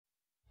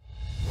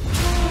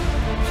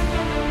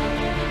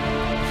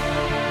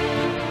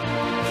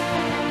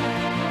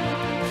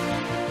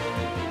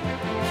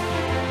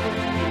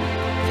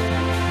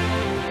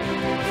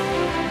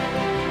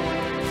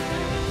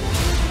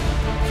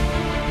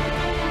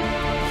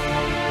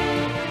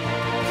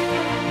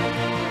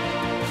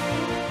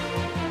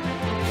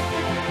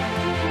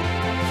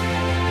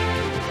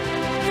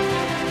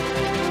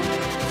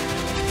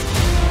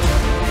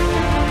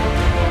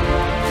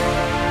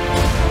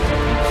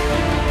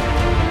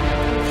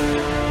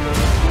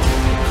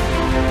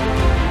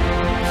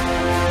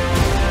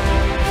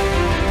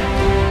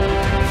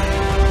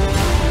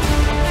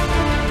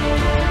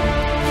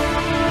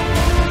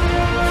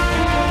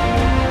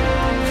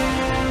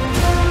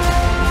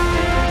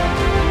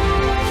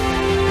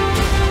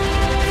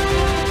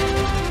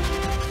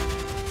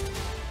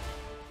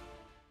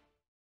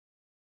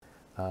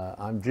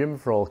I'm Jim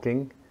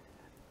Frolking.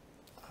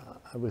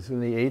 I was in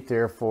the 8th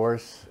Air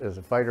Force as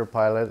a fighter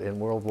pilot in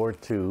World War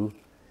II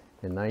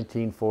in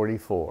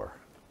 1944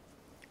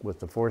 with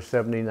the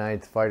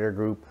 479th Fighter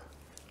Group,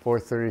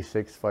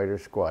 436th Fighter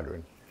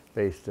Squadron,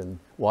 based in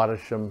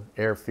Wattisham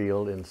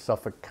Airfield in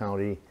Suffolk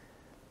County,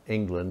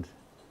 England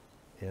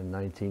in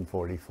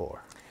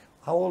 1944.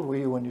 How old were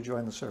you when you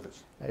joined the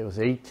service? I was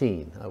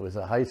 18. I was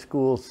a high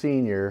school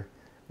senior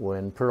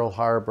when Pearl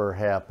Harbor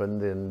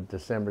happened in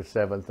December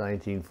 7th,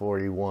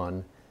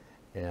 1941,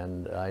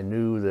 and I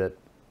knew that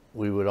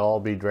we would all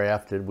be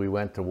drafted. We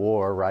went to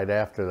war right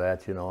after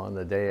that, you know, on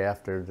the day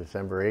after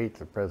December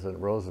 8th, President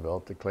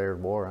Roosevelt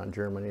declared war on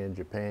Germany and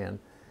Japan,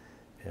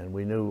 and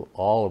we knew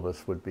all of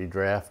us would be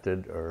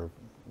drafted or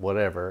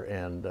whatever,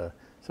 and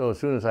so as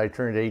soon as I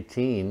turned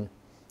 18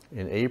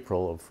 in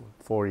April of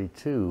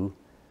 42,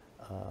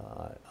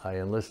 I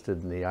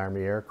enlisted in the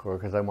Army Air Corps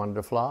because I wanted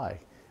to fly.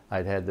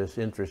 I'd had this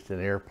interest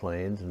in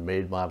airplanes and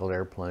made model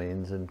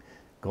airplanes and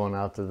gone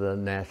out to the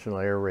national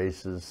air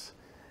races,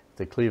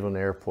 the Cleveland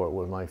Airport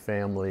with my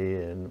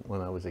family, and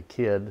when I was a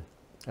kid,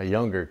 a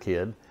younger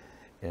kid,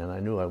 and I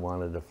knew I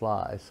wanted to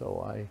fly,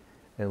 so I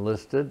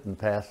enlisted and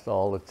passed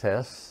all the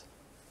tests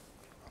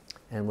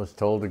and was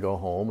told to go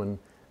home and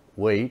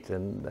wait,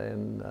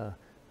 and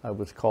I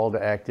was called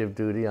to active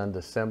duty on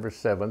December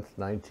 7th,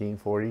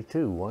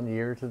 1942, 1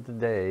 year to the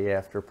day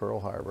after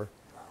Pearl Harbor,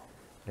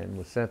 and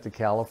was sent to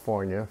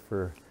California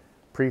for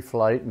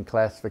pre-flight and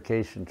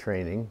classification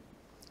training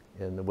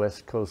in the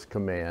West Coast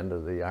Command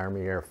of the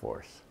Army Air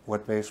Force.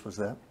 What base was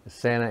that?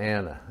 Santa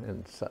Ana,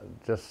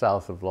 just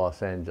south of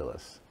Los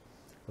Angeles.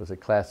 It was a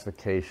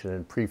classification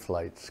and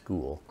pre-flight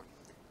school,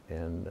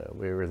 and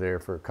we were there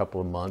for a couple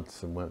of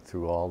months and went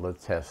through all the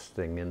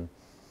testing,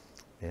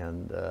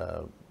 and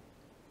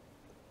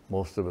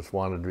most of us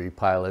wanted to be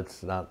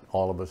pilots. Not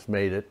all of us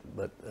made it,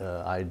 but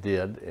I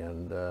did,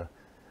 and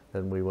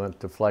then we went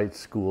to flight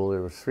school.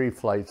 There were 3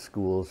 flight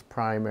schools,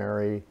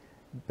 primary,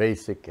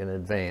 basic, and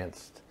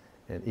advanced,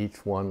 and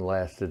each one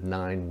lasted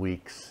 9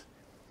 weeks.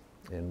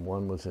 And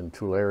one was in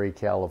Tulare,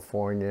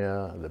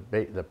 California,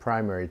 the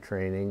primary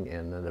training,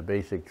 and then the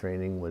basic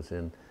training was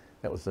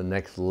that was the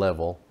next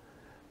level,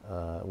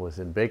 was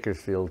in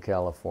Bakersfield,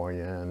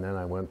 California, and then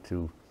I wanted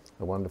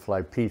to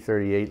fly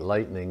P-38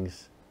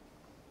 Lightnings,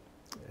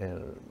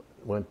 and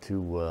went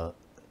to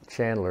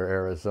Chandler,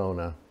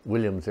 Arizona,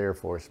 Williams Air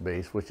Force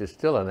Base, which is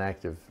still an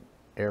active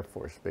Air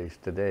Force base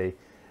today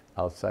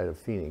outside of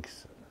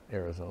Phoenix,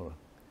 Arizona,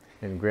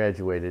 and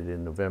graduated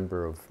in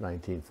November of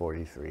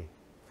 1943.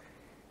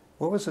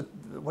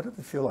 What did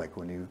it feel like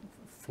when you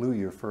flew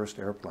your first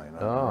airplane?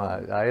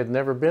 Oh, I had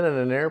never been in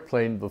an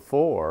airplane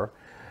before,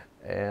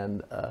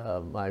 and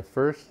my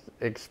first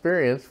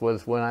experience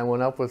was when I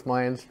went up with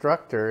my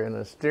instructor in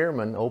a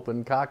Stearman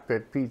open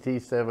cockpit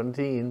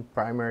PT-17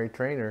 primary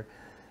trainer.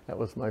 That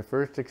was my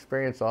first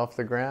experience off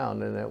the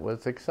ground, and it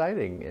was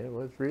exciting. It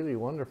was really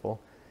wonderful,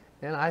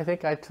 and I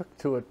think I took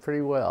to it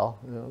pretty well.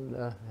 You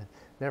know,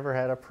 never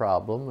had a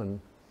problem, and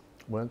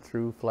went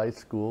through flight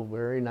school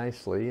very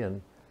nicely.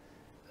 And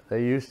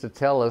they used to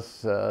tell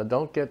us,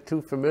 don't get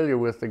too familiar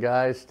with the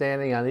guys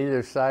standing on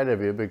either side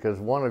of you because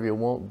one of you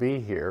won't be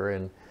here,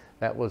 and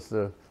that was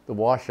the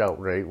washout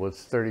rate was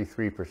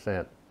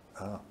 33%.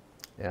 Oh.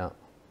 Yeah.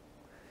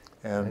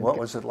 And what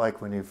was it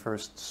like when you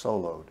first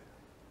soloed?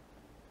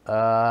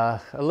 A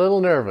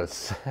little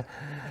nervous.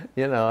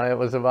 You know, it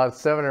was about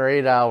 7 or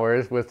 8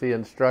 hours with the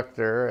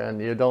instructor, and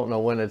you don't know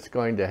when it's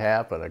going to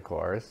happen, of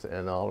course,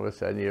 and all of a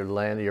sudden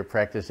you're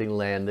practicing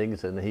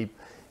landings, and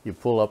you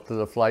pull up to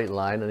the flight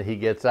line, and he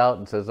gets out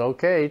and says,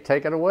 okay,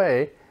 take it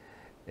away.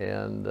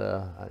 And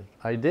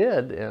I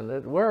did, and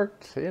it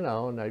worked, you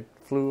know, and I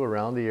flew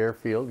around the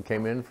airfield and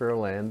came in for a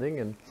landing,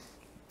 and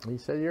he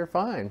said, you're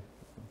fine.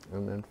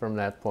 And then from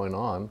that point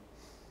on,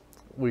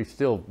 we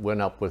still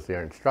went up with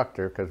their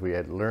instructor because we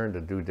had learned to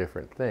do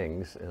different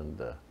things,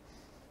 and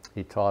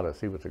he taught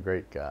us. He was a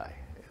great guy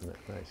and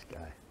a nice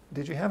guy.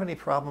 Did you have any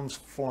problems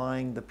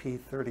flying the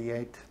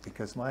P-38?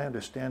 Because my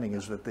understanding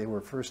is that they were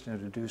first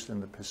introduced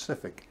in the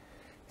Pacific,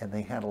 and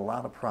they had a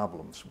lot of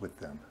problems with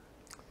them.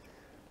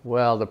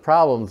 Well, the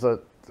problems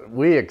that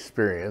we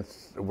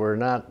experienced were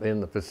not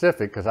in the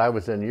Pacific because I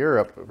was in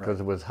Europe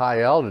because it was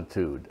high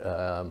altitude.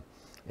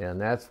 And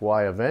that's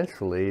why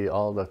eventually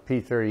all the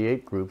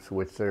P-38 groups,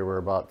 which there were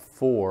about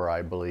 4,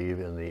 I believe,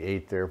 in the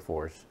 8th Air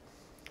Force,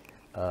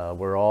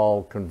 were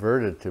all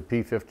converted to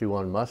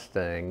P-51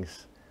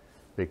 Mustangs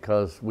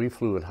because we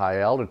flew at high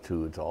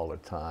altitudes all the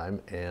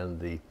time,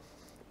 and the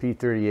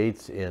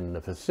P-38s in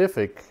the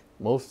Pacific,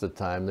 most of the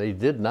time, they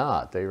did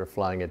not. They were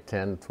flying at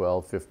 10,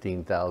 12,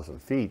 15,000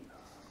 feet.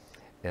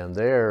 And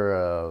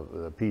there,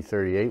 the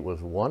P-38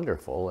 was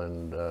wonderful,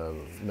 and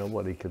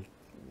nobody could,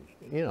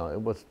 you know,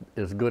 it was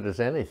as good as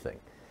anything.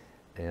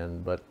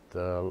 But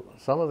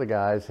some of the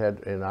guys had,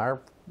 in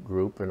our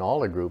group, and all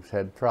the groups,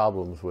 had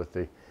problems with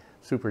the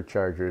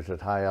superchargers at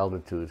high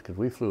altitudes because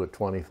we flew at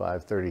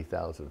 25,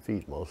 30,000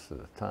 feet most of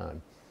the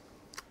time.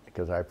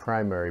 because our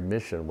primary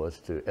mission was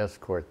to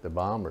escort the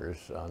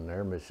bombers on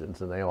their missions,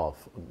 and they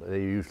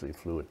usually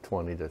flew at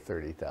 20 to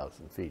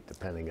 30,000 feet,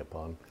 depending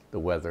upon the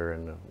weather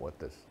and what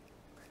this.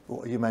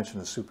 Well, you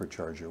mentioned a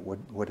supercharger.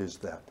 What is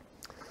that?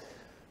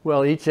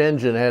 Well, each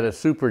engine had a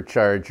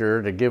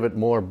supercharger to give it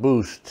more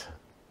boost,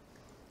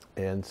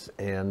 and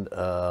I'm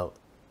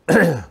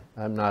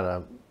not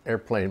an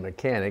airplane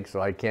mechanic,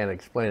 so I can't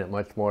explain it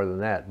much more than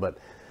that, but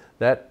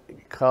that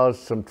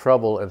caused some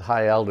trouble at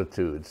high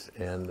altitudes,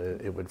 and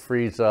it would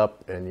freeze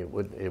up, and it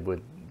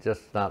would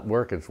just not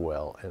work as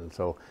well. And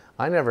so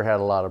I never had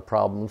a lot of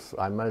problems.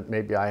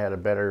 Maybe I had a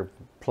better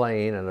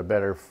plane and a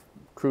better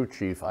crew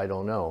chief, I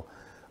don't know,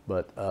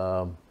 but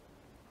I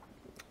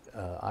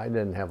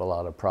didn't have a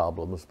lot of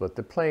problems. But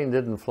the plane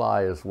didn't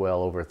fly as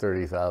well over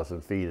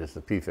 30,000 feet as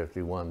the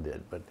P-51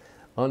 did, but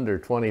under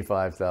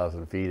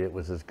 25,000 feet it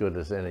was as good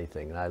as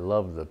anything. And I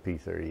loved the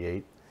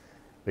P-38.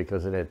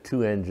 Because it had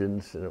two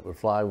engines, and it would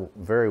fly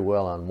very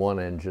well on one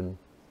engine,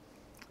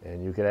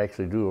 and you could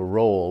actually do a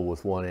roll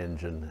with one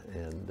engine,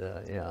 and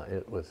yeah,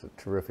 it was a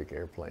terrific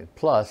airplane.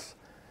 Plus,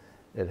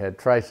 it had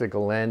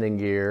tricycle landing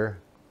gear,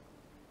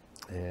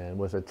 and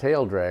with a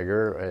tail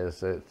dragger,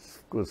 as it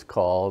was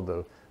called,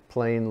 the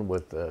plane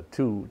with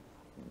two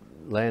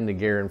landing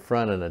gear in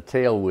front and a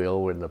tail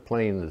wheel, when the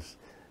plane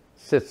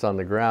sits on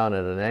the ground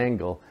at an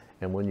angle.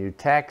 And when you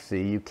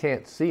taxi, you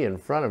can't see in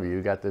front of you.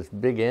 You got this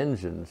big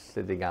engine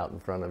sitting out in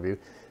front of you,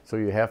 so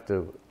you have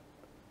to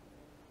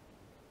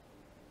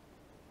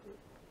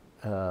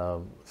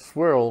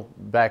swirl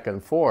back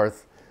and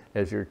forth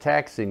as you're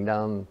taxiing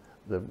down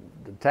the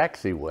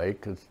taxiway,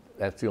 because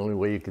that's the only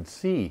way you could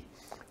see.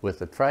 With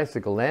the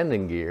tricycle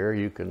landing gear,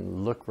 you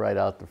can look right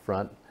out the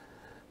front,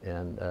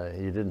 and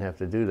you didn't have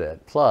to do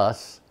that.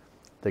 Plus,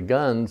 the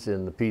guns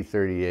in the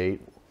P-38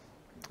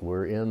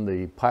 were in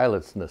the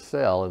pilot's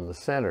nacelle in the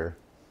center,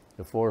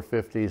 the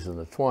 450s and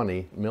the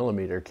 20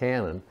 millimeter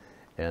cannon,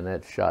 and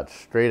that shot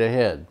straight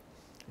ahead.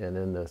 And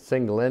in the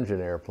single engine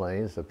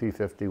airplanes, the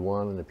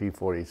P-51 and the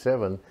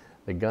P-47,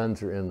 the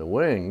guns are in the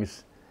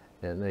wings,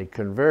 and they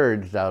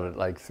converged out at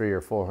like 300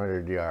 or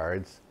 400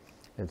 yards.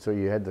 And so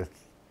you had to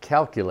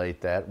calculate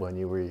that when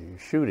you were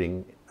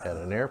shooting at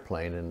an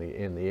airplane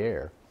in the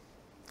air.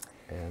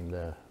 And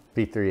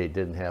P-38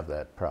 didn't have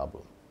that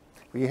problem.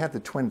 Well, you had the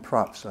twin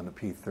props on the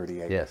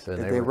P-38. Yes. And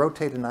Did they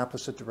rotate in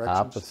opposite directions?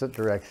 Opposite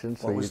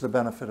directions. What was the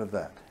benefit of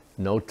that?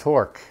 No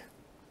torque.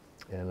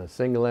 In a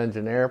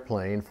single-engine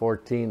airplane,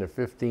 14 to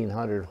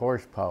 1,500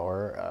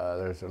 horsepower,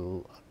 there's a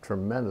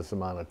tremendous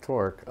amount of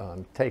torque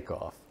on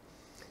takeoff,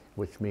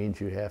 which means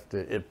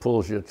it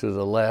pulls you to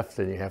the left,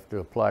 and you have to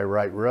apply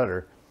right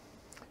rudder.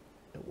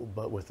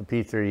 But with the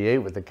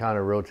P-38, with the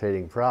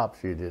counter-rotating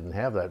props, you didn't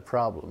have that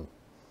problem.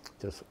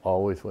 Just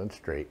always went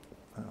straight.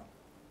 Oh.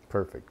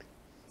 Perfect.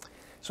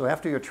 So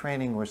after your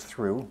training was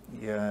through,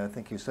 I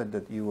think you said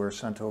that you were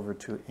sent over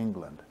to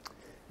England.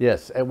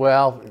 Yes,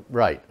 well,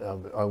 right.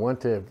 I went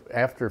to,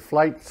 after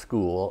flight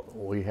school,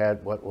 we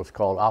had what was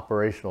called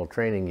Operational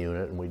Training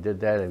Unit, and we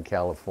did that in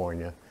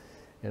California.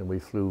 And we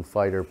flew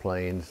fighter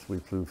planes, we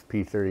flew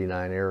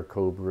P-39 Air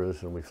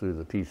Cobras, and we flew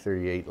the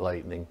P-38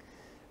 Lightning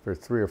for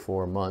 3 or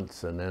 4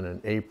 months. And then in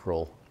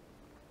April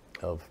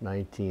of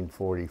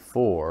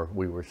 1944,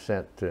 we were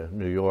sent to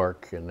New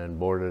York and then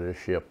boarded a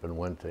ship and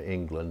went to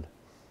England.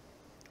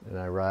 And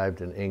I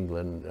arrived in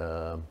England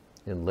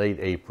in late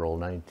April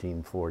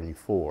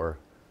 1944,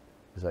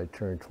 as I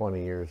turned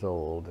 20 years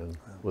old, and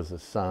was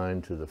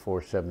assigned to the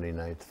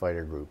 479th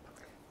Fighter Group.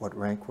 What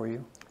rank were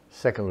you?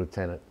 Second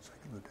lieutenant.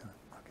 Second lieutenant,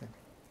 okay.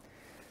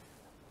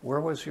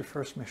 Where was your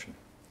first mission?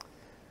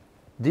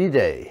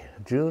 D-Day,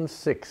 June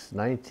 6,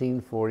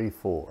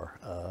 1944.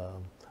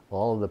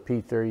 All of the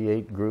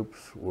P-38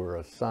 groups were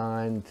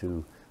assigned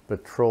to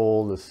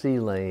patrol the sea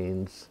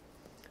lanes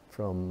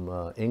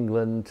from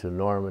England to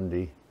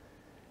Normandy.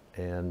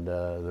 And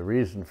the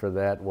reason for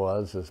that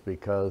is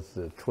because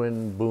the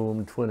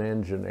twin-boom,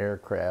 twin-engine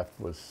aircraft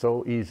was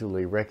so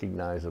easily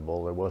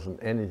recognizable. There wasn't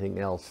anything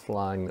else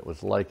flying that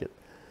was like it.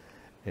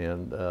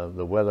 And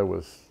the weather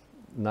was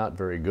not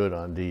very good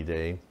on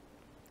D-Day.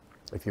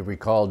 If you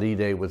recall,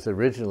 D-Day was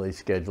originally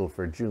scheduled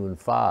for June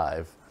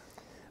 5,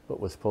 but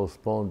was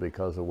postponed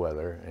because of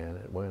weather, and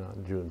it went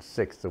on June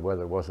 6. The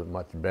weather wasn't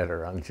much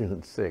better on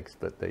June 6,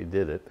 but they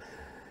did it.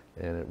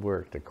 And it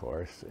worked, of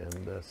course,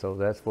 and so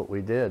that's what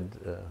we did.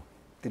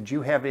 Did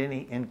you have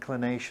any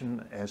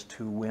inclination as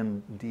to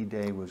when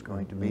D-Day was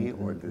going to be,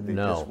 or did they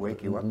just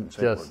wake you up and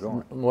say, we're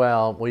going?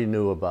 Well, we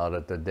knew about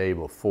it the day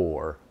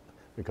before,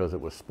 because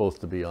it was supposed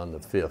to be on the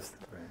 5th.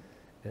 Right.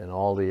 And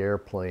all the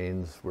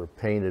airplanes were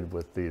painted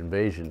with the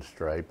invasion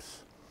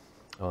stripes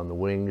on the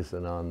wings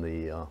and on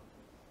the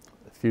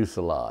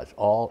fuselage.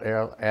 All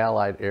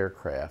Allied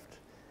aircraft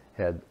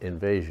had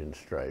invasion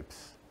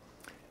stripes.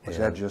 Was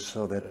that just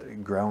so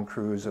that ground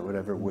crews or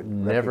whatever would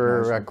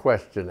never a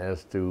question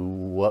as to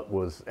what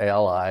was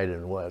Allied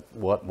and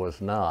what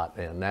was not,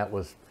 and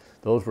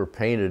those were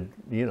painted,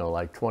 you know,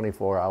 like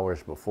 24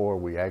 hours before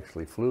we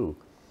actually flew.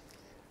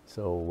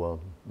 So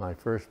my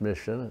first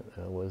mission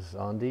was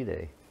on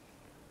D-Day.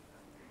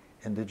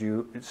 And did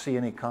you see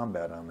any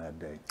combat on that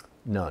day?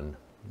 None.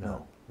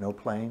 No. No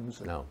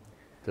planes? No.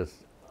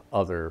 Just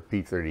other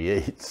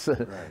P-38s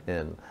Right.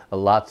 and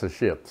lots of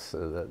ships.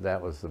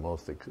 That was the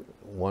most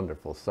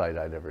wonderful sight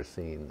I'd ever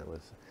seen. It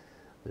was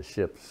the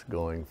ships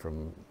going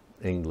from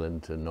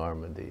England to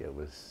Normandy.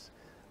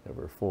 There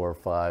were 4 or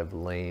 5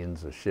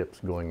 lanes of ships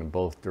going in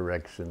both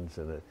directions,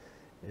 and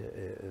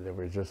there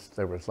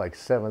was like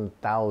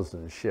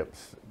 7,000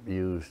 ships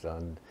used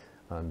on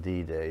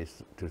D-Day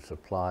to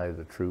supply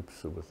the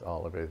troops with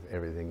all of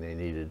everything they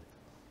needed.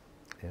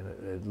 And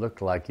it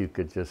looked like you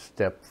could just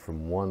step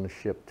from one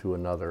ship to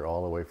another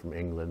all the way from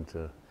England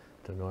to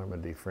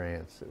Normandy,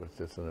 France. It was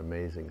just an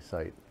amazing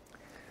sight.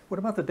 What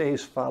about the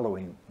days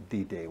following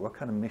D-Day? What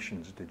kind of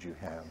missions did you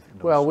have?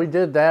 Well, we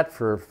did that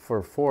for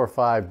 4 or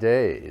 5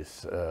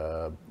 days,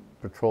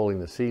 patrolling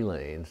the sea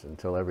lanes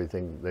until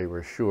they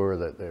were sure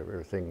that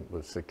everything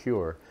was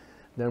secure.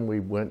 Then we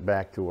went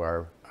back to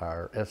our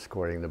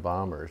escorting the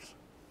bombers,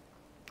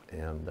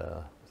 and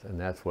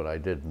that's what I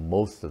did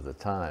most of the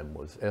time,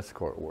 was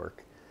escort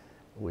work.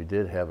 We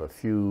did have a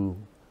few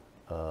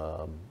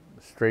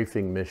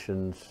strafing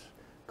missions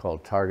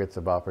called targets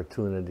of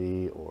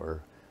opportunity,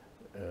 or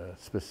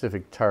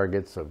specific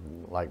targets of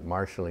like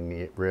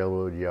marshaling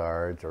railroad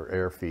yards or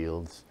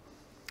airfields,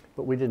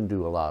 but we didn't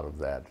do a lot of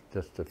that,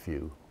 just a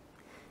few.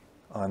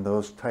 On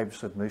those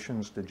types of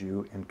missions, did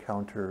you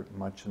encounter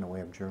much in the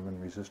way of German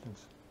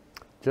resistance?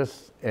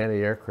 Just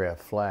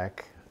anti-aircraft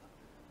flak.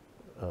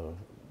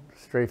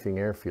 Strafing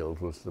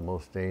airfields was the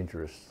most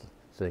dangerous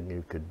thing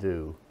you could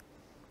do,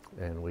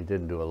 and we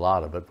didn't do a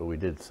lot of it, but we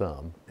did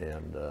some.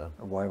 And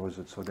why was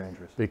it so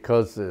dangerous?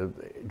 Because the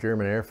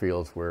German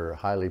airfields were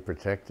highly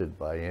protected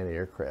by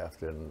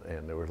anti-aircraft,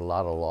 and there was a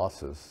lot of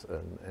losses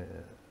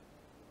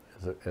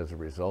as a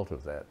result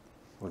of that.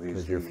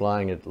 Because you're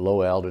flying at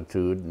low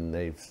altitude, and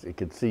they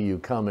could see you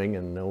coming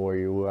and know where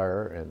you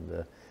are,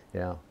 and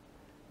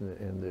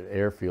and the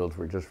airfields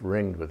were just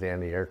ringed with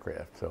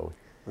anti-aircraft. So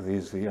were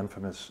these the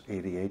infamous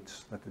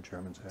 88s that the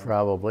Germans had?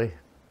 Probably.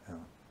 Yeah.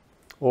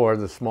 Or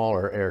the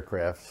smaller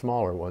aircraft,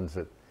 smaller ones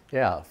that,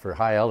 for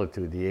high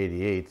altitude, the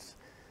 88s,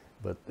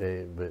 but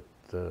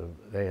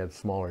they had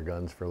smaller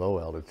guns for low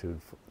altitude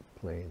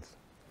planes.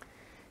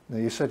 Now,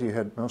 you said you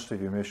had most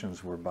of your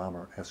missions were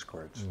bomber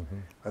escorts. Mm-hmm.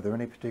 Are there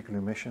any particular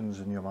missions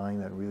in your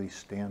mind that really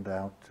stand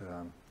out?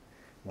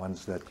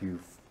 Ones that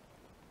you've...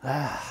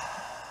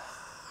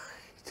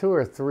 2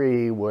 or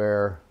 3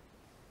 where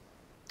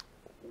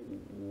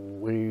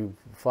we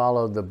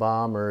followed the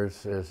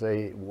bombers as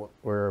they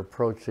were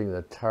approaching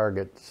the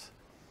targets,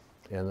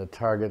 and the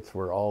targets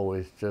were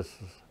always just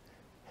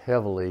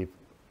heavily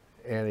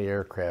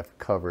anti-aircraft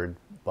covered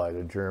by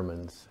the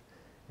Germans,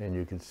 and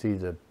you could see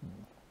the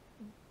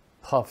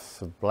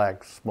puffs of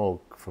black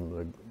smoke from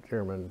the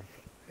German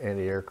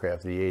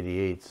anti-aircraft, the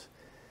 88s,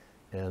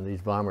 and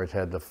these bombers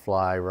had to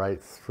fly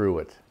right through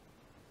it.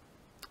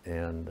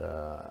 And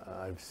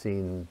I've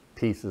seen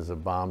pieces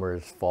of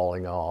bombers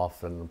falling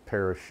off and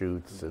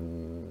parachutes,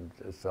 and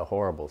it's a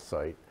horrible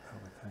sight.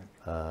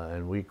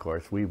 And we, of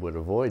course, we would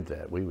avoid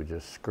that. We would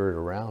just skirt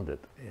around it,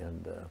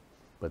 and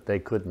but they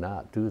could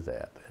not do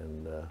that.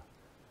 And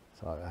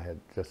so I had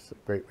just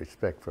great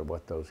respect for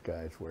what those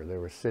guys were. They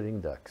were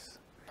sitting ducks.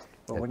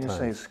 But when you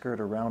say skirt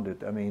around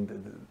it, I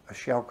mean, a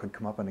shell could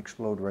come up and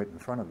explode right in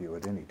front of you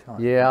at any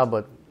time. Yeah,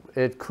 but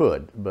it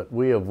could. But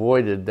we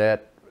avoided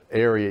that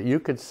area. You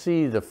could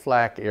see the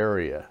flak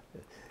area.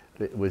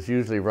 It was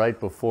usually right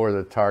before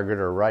the target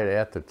or right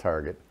at the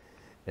target,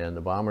 and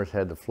the bombers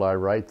had to fly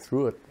right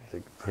through it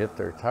to hit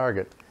their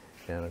target.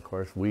 And of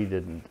course, we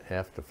didn't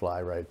have to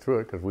fly right through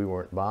it because we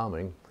weren't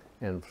bombing,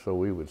 and so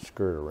we would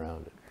skirt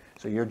around it.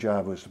 So your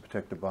job was to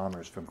protect the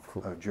bombers from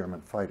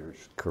German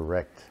fighters.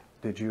 Correct.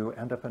 Did you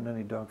end up in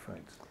any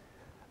dogfights?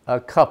 A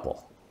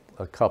couple,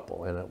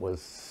 and it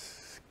was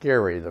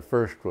scary. The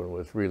first one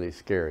was really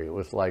scary. It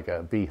was like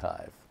a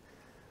beehive.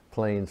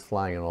 Planes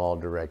flying in all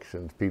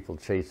directions, people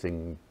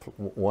chasing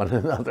one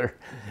another,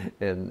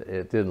 and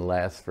it didn't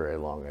last very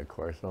long, of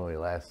course. It only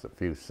lasted a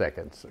few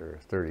seconds, or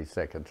 30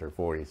 seconds, or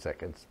 40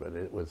 seconds, but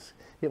it was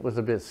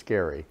a bit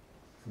scary.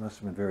 It must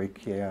have been very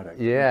chaotic.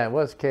 Yeah, it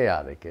was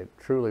chaotic. It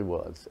truly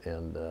was.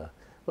 And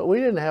but we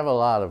didn't have a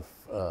lot of,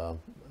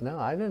 no,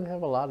 I didn't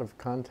have a lot of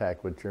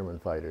contact with German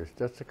fighters,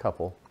 just a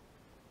couple.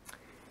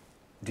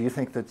 Do you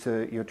think that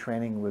your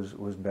training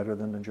was better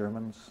than the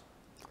Germans?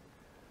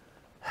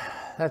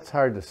 That's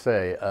hard to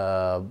say.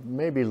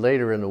 Maybe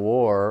later in the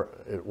war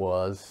it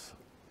was,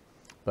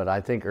 but I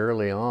think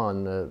early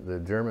on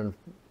the German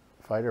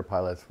fighter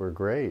pilots were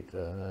great,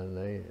 and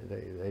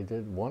they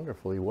did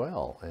wonderfully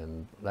well,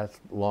 and that's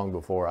long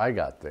before I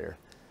got there.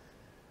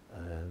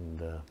 And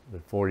the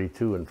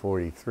 42 and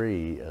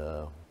 43,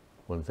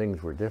 when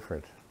things were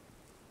different.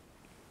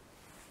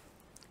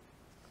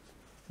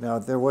 Now,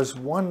 there was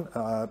one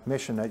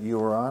mission that you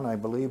were on, I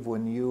believe,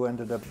 when you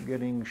ended up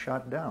getting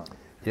shot down.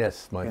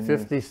 Yes, my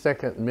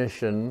 52nd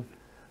mission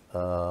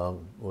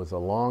was a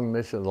long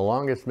mission, the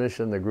longest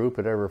mission the group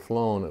had ever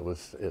flown.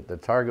 The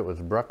target was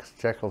Brux,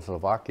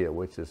 Czechoslovakia,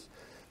 which is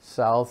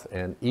south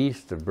and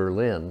east of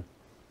Berlin.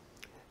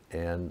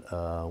 And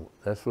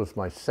this was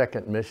my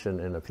second mission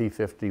in a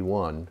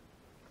P-51.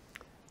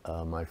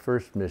 My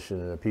first mission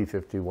in a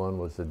P-51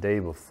 was the day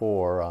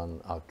before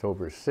on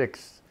October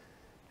 6th,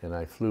 and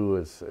I flew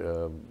as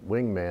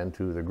wingman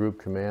to the group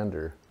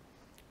commander,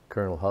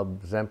 Colonel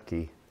Hub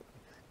Zemke,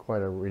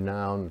 quite a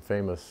renowned,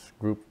 famous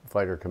group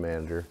fighter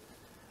commander.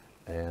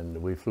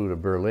 And we flew to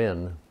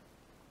Berlin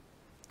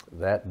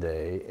that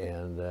day,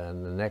 and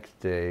then the next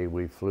day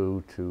we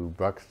flew to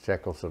Brux,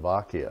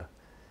 Czechoslovakia.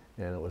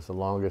 And it was the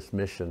longest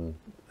mission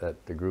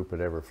that the group had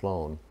ever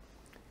flown.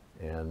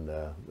 And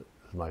it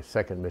was my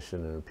second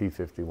mission in a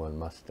P-51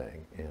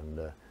 Mustang. And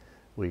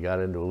we got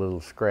into a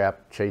little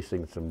scrap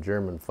chasing some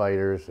German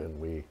fighters, and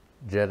we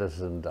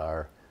jettisoned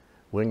our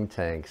wing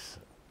tanks,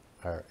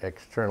 our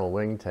external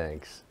wing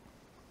tanks.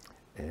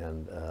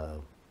 And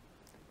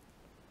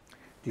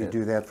do you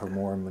do that for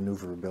more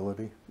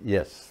maneuverability?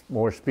 yes,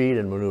 more speed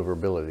and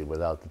maneuverability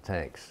without the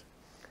tanks.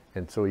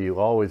 And so you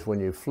always, when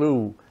you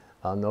flew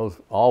on those,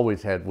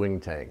 always had wing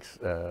tanks,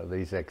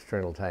 these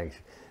external tanks.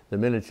 The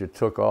minute you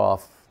took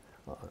off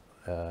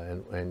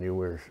and you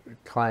were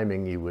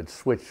climbing, you would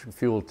switch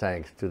fuel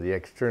tanks to the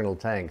external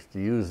tanks to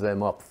use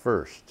them up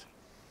first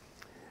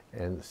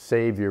and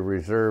save your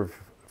reserve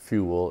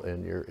fuel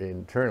in your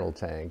internal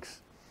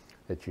tanks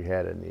that you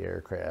had in the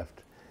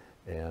aircraft.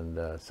 And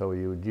so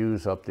you would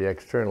use up the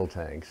external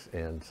tanks.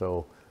 And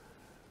so,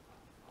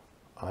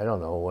 I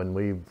don't know, when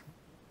we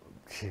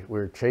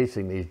were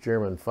chasing these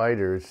German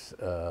fighters,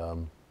 I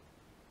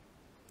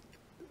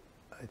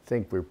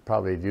think we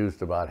probably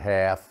used about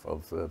half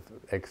of the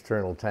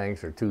external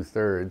tanks, or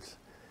 2/3.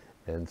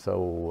 And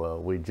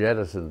so we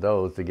jettisoned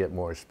those to get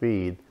more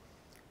speed,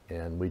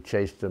 and we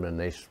chased them, and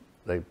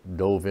they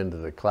dove into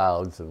the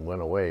clouds and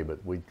went away. But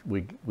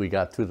we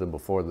got to them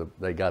before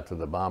they got to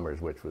the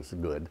bombers, which was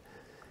good.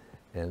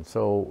 And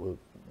so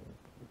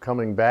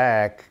coming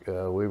back,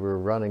 we were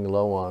running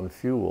low on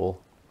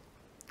fuel.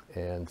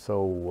 And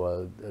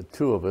so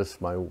two of us,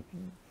 my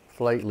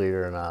flight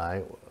leader and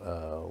I,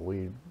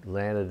 we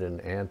landed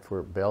in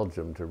Antwerp,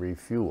 Belgium to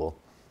refuel,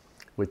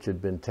 which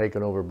had been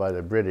taken over by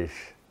the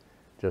British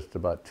just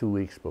about 2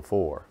 weeks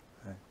before.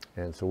 Okay.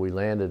 And so we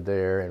landed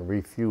there and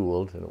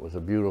refueled, and it was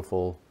a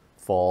beautiful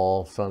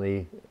fall,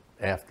 sunny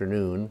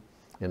afternoon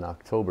in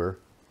October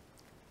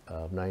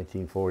of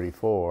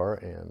 1944.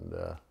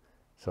 And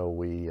so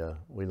we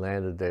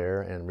landed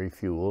there and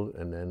refueled,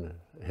 and then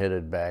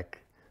headed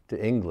back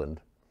to England.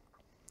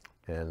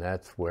 And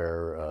that's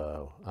where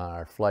on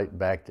our flight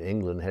back to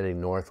England, heading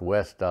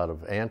northwest out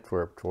of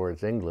Antwerp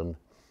towards England,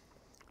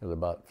 at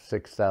about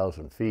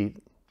 6,000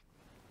 feet,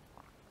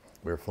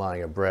 we were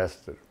flying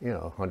abreast,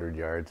 100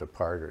 yards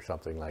apart or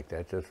something like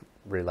that, just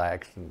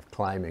relaxed and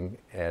climbing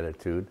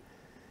attitude,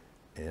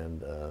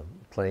 and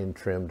plane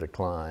trimmed to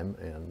climb.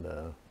 And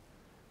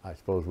I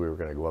suppose we were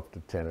going to go up to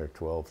 10 or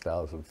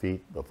 12,000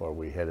 feet before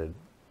we headed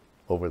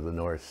over the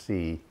North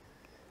Sea.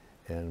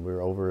 And we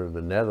were over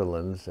the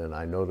Netherlands, and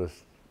I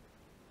noticed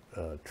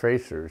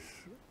tracers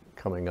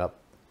coming up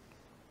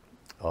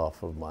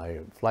off of my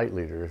flight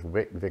leader.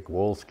 Vic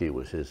Wolski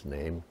was his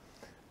name.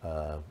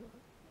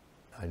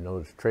 I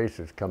noticed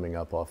tracers coming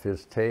up off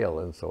his tail,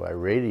 and so I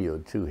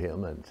radioed to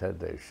him and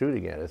said, "They're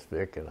shooting at us,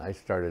 Vic." And I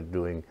started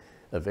doing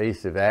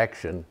evasive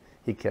action.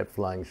 He kept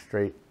flying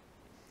straight,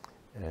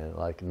 and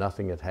like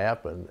nothing had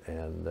happened.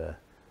 And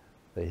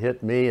they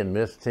hit me and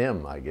missed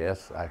him, I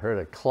guess. I heard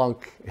a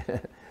clunk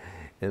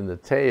in the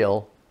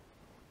tail,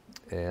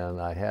 and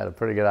I had a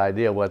pretty good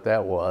idea what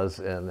that was.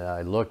 And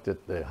I looked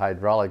at the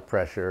hydraulic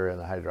pressure, and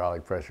the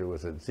hydraulic pressure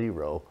was at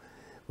 0,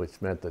 which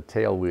meant the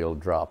tail wheel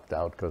dropped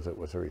out, because it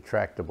was a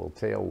retractable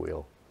tail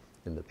wheel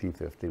in the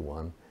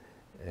P-51.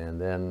 And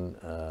then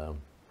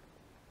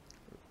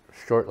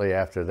shortly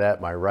after that,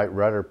 my right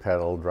rudder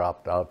pedal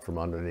dropped out from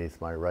underneath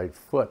my right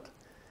foot,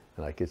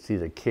 and I could see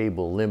the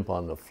cable limp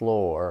on the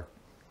floor.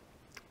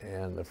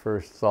 And the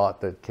first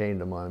thought that came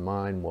to my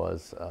mind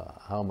was,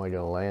 how am I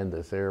going to land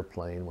this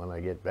airplane when I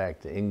get back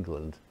to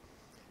England?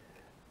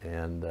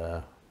 And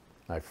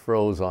I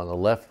froze on the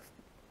left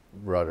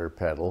rudder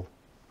pedal.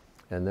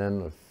 And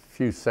then a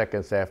few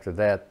seconds after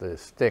that, the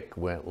stick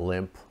went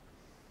limp,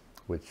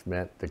 which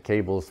meant the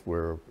cables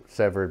were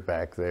severed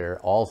back there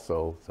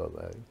also. So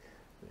the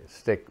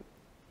stick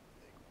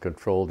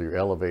controlled your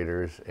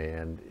elevators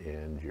and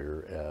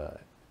your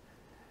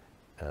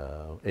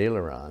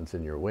ailerons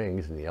in your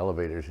wings, and the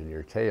elevators in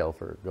your tail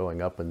for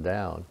going up and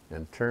down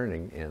and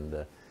turning.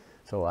 And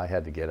so I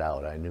had to get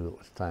out. I knew it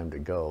was time to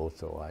go,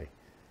 so I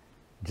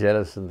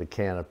jettisoned the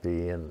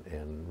canopy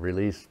and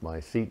released my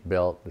seat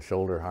belt, the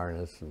shoulder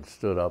harness, and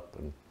stood up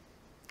and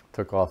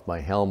took off my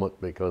helmet,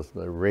 because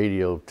the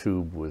radio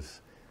was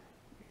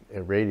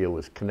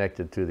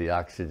connected to the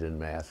oxygen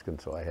mask,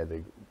 and so I had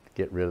to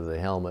get rid of the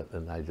helmet,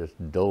 and I just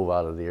dove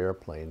out of the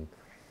airplane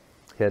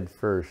head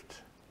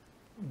first.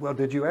 Well,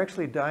 did you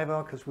actually dive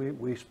out? Because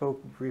we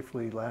spoke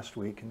briefly last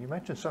week, and you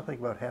mentioned something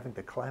about having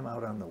to climb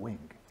out on the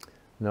wing.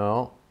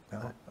 No.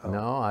 No? Oh.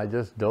 No, I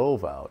just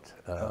dove out.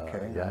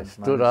 Okay. Yeah, I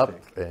stood up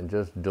and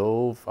just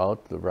dove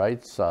out the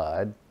right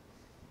side,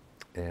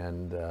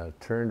 and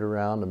turned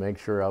around to make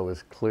sure I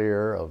was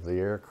clear of the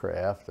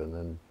aircraft, and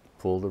then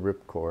pulled the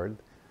ripcord.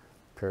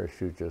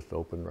 Parachute just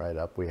opened right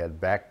up. We had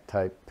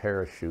back-type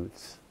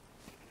parachutes,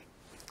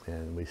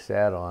 and we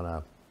sat on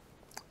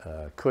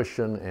a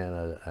cushion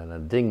and a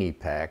dinghy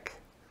pack,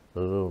 a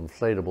little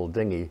inflatable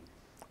dinghy,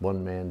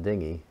 one-man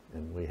dinghy,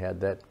 and we had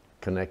that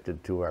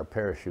connected to our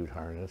parachute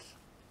harness.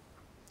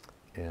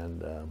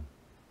 And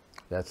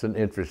that's an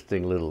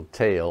interesting little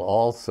tale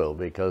also,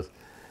 because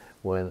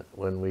when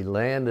we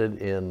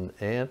landed in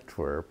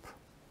Antwerp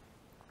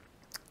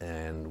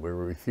and we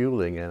were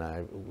refueling,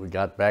 and we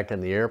got back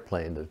in the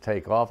airplane to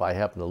take off, I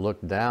happened to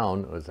look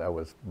down as I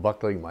was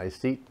buckling my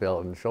seat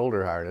belt and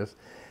shoulder harness,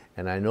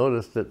 and I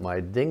noticed that my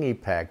dinghy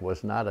pack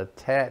was not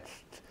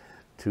attached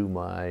to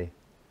my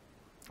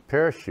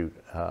parachute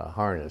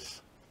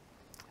harness.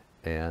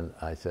 And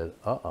I said,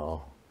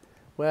 uh-oh.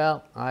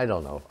 Well, I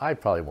don't know. I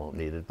probably won't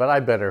need it, but I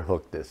better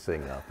hook this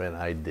thing up, and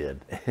I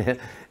did.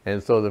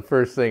 And so the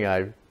first thing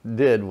I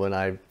did when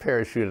I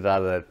parachuted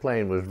out of that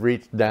plane was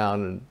reach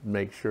down and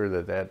make sure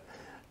that that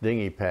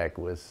dinghy pack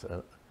was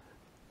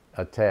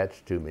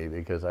attached to me,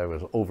 because I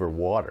was over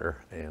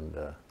water, and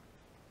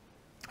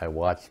I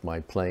watched my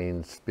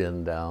plane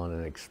spin down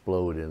and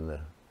explode in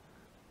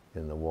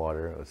the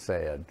water. It was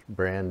sad.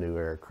 Brand new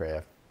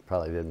aircraft,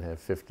 probably didn't have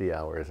 50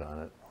 hours on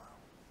it.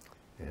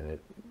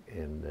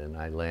 And then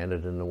I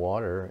landed in the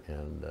water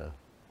and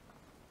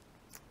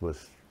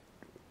was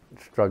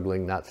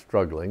struggling, not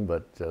struggling,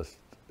 but just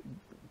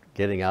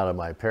getting out of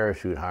my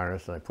parachute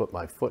harness, and I put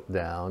my foot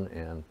down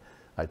and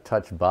I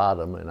touched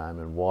bottom, and I'm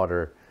in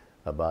water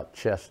about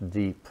chest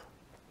deep,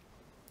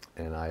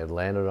 and I had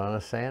landed on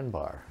a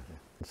sandbar.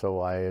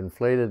 So I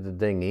inflated the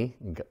dinghy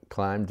and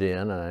climbed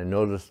in, and I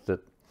noticed that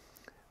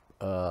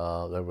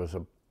there was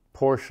a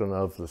portion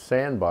of the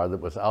sandbar that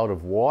was out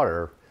of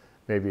water,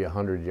 maybe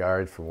 100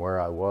 yards from where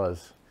I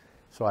was.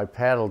 So I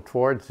paddled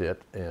towards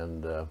it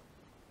and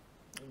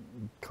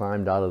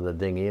climbed out of the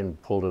dinghy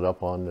and pulled it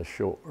up on the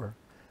shore.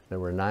 There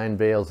were 9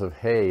 bales of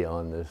hay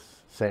on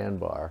this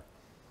sandbar.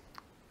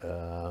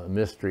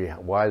 Mystery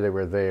why they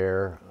were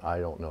there, I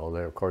don't know.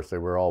 Of course, they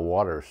were all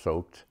water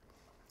soaked.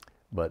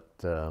 But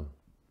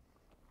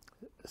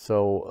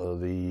so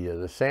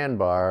the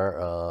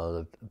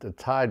sandbar, the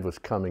tide was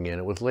coming in.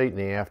 It was late in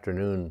the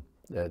afternoon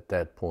at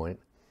that point.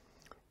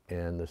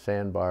 And the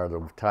sandbar,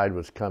 the tide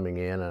was coming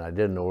in, and I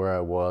didn't know where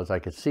I was. I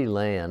could see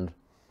land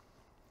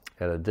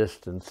at a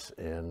distance,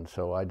 and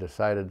so I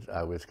decided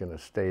I was going to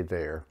stay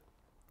there,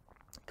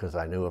 because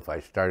I knew if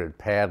I started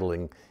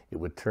paddling, it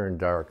would turn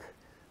dark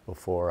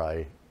before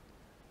I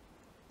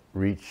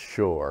reached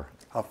shore.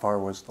 How far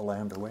was the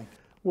land away?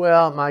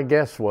 Well, my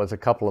guess was a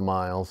couple of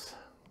miles,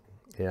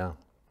 yeah.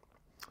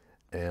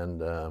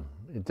 And the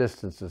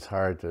distance is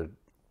hard to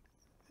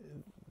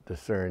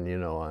discern, you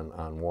know,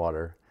 on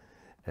water.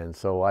 And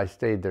so I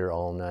stayed there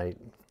all night.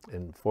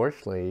 And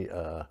fortunately,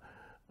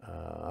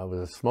 I was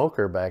a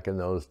smoker back in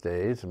those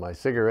days, and my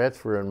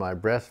cigarettes were in my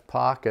breast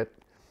pocket,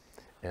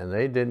 and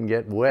they didn't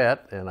get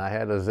wet, and I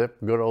had a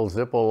good old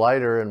Zippo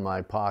lighter in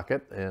my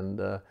pocket,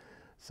 and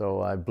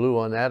so I blew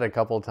on that a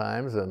couple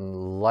times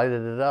and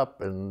lighted it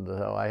up, and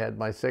so I had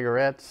my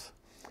cigarettes,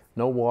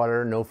 no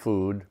water, no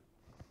food.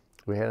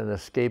 We had an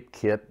escape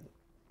kit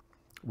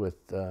with,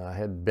 I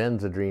had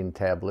Benzedrine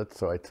tablets,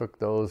 so I took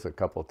those a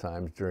couple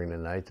times during the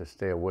night to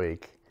stay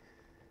awake.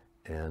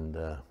 And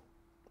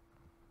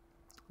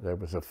there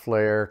was a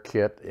flare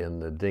kit in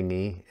the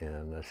dinghy,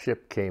 and a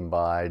ship came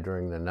by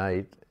during the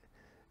night,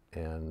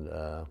 and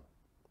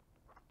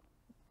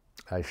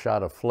I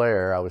shot a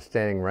flare. I was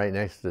standing right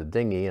next to the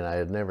dinghy, and I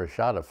had never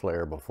shot a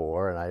flare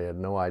before, and I had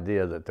no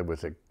idea that there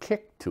was a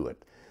kick to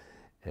it.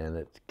 And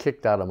it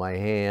kicked out of my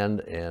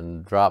hand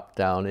and dropped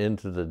down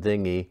into the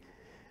dinghy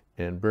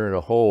and burned a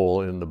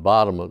hole in the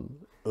bottom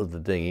of the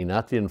dinghy,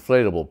 not the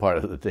inflatable part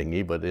of the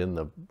dinghy, but in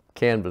the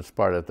canvas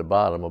part at the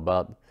bottom,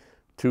 about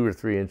 2 or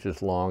 3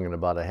 inches long and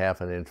about a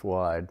 ½ an inch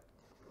wide.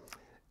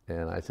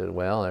 And I said,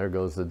 well, there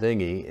goes the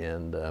dinghy.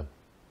 And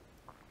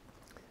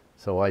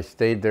so I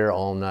stayed there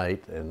all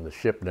night, and the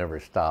ship never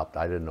stopped.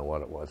 I didn't know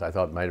what it was. I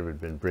thought it might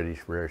have been British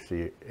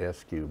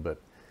rescue,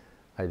 but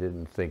I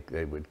didn't think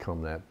they would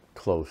come that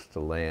close to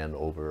land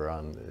over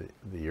on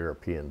the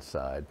European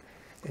side.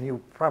 And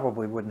you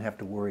probably wouldn't have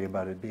to worry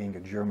about it being a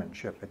German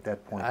ship at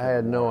that point. I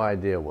had no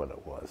idea what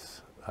it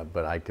was,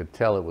 but I could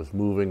tell it was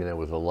moving, and there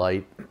was a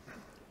light,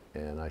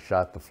 and I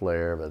shot the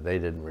flare, but they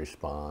didn't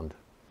respond.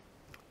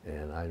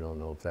 And I don't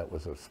know if that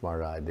was a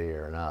smart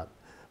idea or not.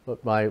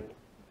 But my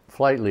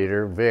flight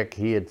leader, Vic,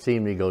 he had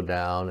seen me go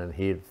down, and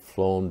he had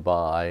flown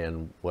by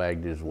and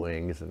wagged his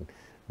wings and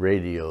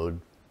radioed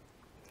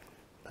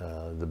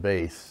the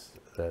base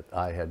that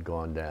I had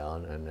gone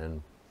down, and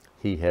then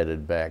he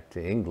headed back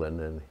to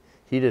England, and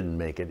he didn't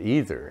make it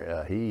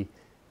either. He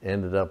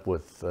ended up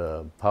with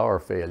power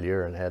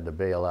failure and had to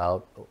bail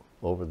out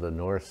over the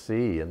North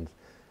Sea,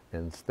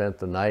 and spent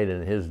the night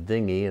in his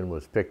dinghy, and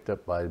was picked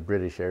up by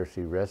British Air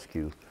Sea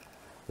Rescue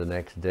the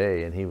next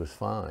day, and he was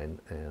fine.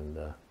 And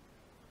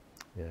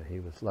Yeah, he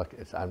was lucky.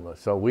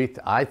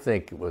 I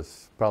think it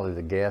was probably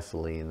the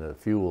gasoline, the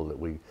fuel that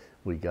we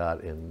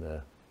got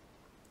in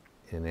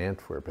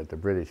Antwerp at the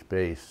British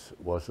base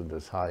wasn't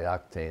as high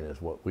octane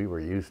as what we were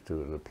used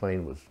to. The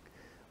plane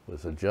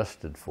was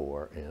adjusted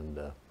for, and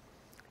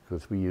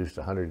because we used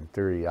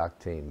 130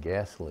 octane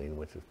gasoline,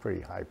 which is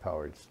pretty high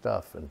powered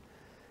stuff,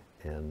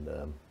 and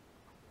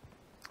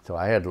so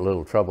I had a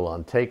little trouble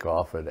on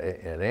takeoff at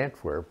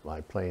Antwerp.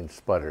 My plane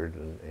sputtered,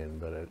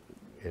 but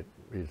it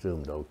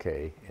resumed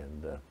okay,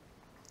 and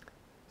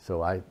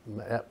so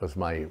that was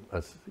my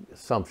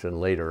assumption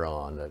later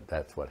on that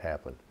that's what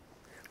happened.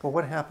 Well,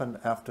 what happened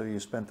after you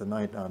spent the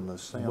night on the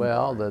sandbar?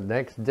 Well, the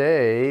next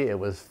day it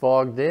was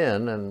fogged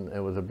in, and it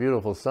was a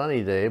beautiful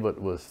sunny day, but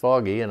it was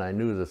foggy, and I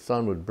knew the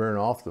sun would burn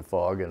off the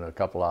fog in a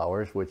couple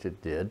hours, which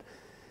it did.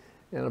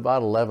 And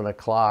about 11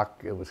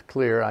 o'clock, it was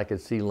clear, I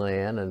could see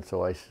land, and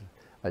so I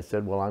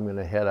said, well, I'm going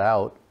to head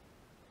out.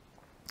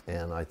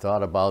 And I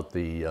thought about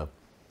the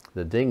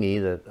dinghy,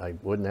 that I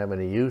wouldn't have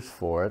any use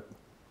for it.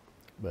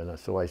 But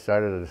so I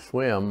started to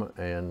swim,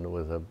 and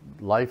with a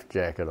life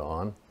jacket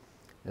on,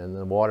 and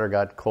the water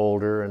got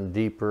colder and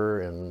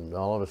deeper, and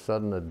all of a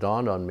sudden it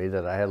dawned on me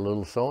that I had a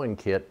little sewing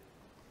kit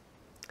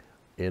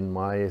in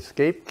my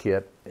escape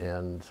kit.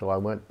 And so I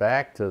went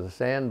back to the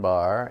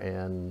sandbar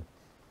and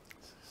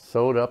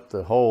sewed up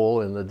the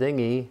hole in the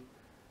dinghy,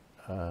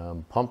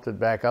 pumped it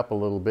back up a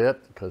little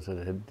bit because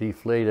it had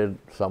deflated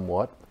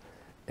somewhat,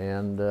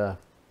 and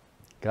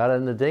got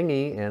in the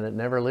dinghy, and it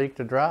never leaked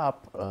a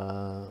drop.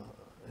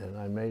 And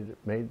I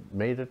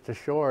made it to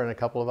shore in a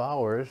couple of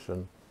hours,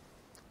 and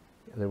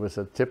there was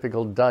a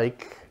typical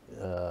dike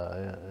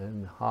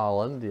in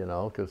Holland, you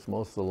know, because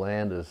most of the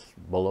land is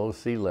below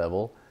sea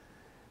level,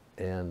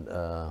 and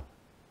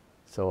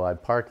so I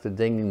parked the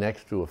dinghy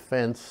next to a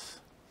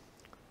fence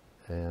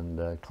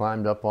and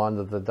climbed up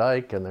onto the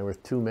dike, and there were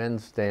two men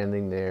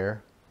standing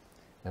there,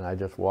 and I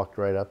just walked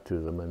right up to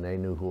them, and they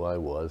knew who I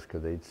was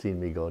because they'd seen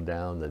me go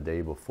down the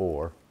day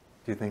before.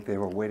 Do you think they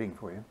were waiting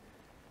for you?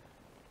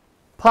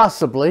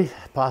 Possibly.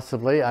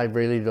 I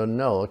really don't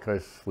know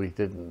because we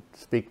didn't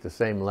speak the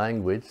same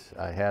language.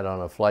 I had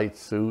on a flight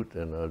suit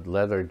and a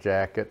leather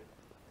jacket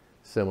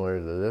similar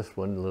to this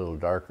one, a little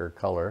darker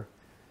color,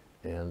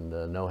 and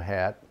no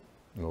hat,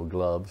 no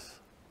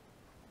gloves.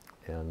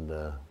 And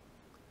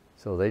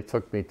so they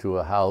took me to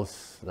a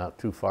house not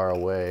too far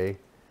away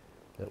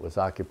that was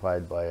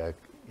occupied by a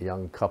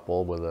young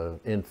couple with an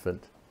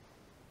infant,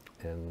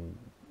 and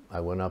I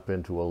went up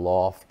into a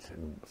loft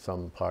in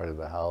some part of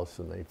the house,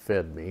 and they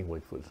fed me,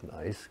 which was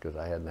nice because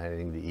I hadn't had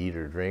anything to eat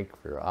or drink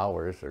for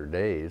hours or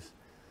days.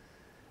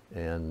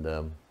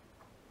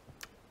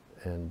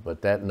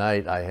 But that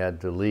night I had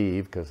to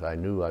leave because I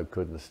knew I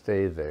couldn't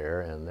stay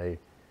there, and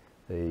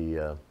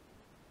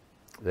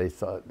they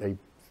thought they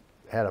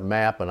had a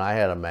map, and I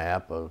had a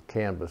map, a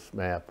canvas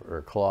map or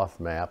a cloth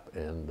map,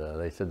 and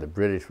they said the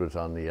British was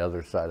on the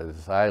other side of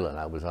this island.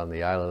 I was on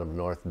the island of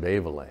North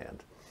Beveland,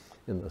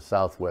 in the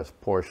southwest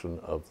portion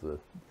of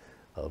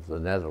the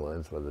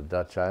Netherlands, where the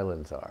Dutch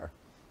islands are.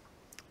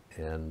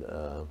 And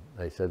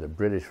they said the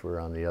British were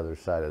on the other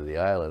side of the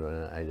island,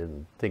 and I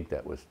didn't think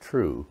that was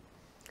true,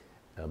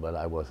 but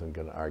I wasn't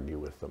going to argue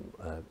with them.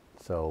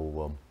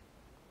 So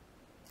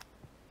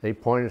they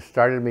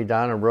started me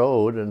down a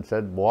road and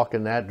said, walk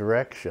in that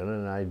direction,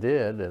 and I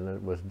did, and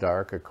it was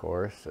dark, of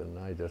course, and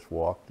I just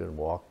walked and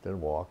walked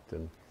and walked.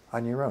 And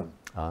on your own?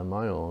 On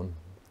my own.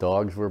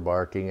 Dogs were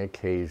barking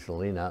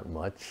occasionally, not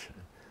much,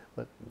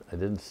 but I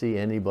didn't see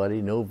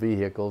anybody, no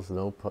vehicles,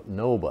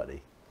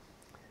 nobody.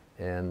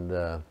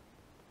 And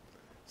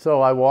so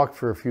I walked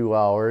for a few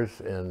hours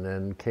and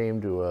then came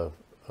to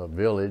a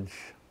village,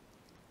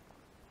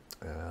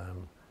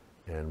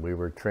 and we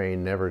were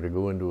trained never to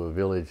go into a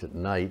village at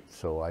night,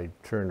 so I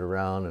turned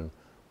around and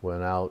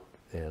went out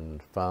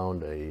and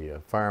found a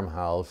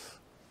farmhouse.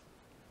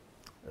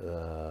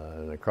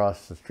 And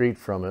across the street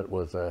from it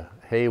was a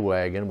hay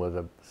wagon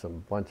with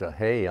some bunch of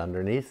hay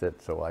underneath it,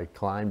 so I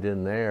climbed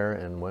in there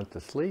and went to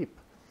sleep.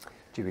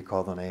 Do you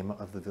recall the name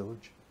of the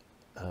village?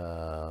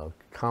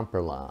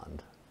 Kamperland.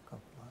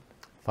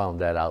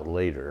 Found that out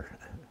later.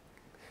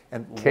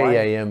 And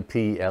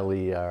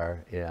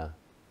K-A-M-P-L-E-R, yeah.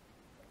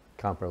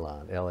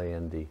 Kamperland,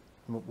 L-A-N-D.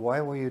 Why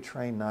were you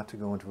trained not to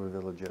go into a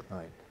village at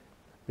night?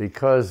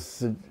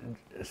 Because,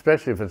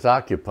 especially if it's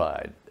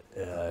occupied,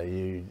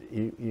 you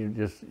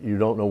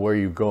don't know where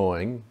you're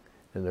going,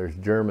 and there's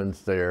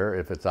Germans there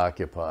if it's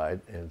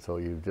occupied, and so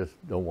you just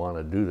don't want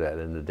to do that.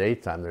 In the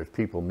daytime, there's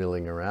people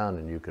milling around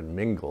and you can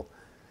mingle,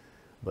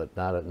 but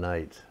not at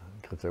night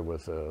because there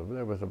was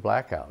a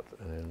blackout,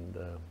 and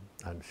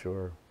I'm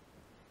sure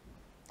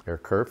there's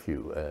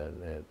curfew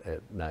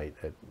at night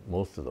at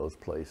most of those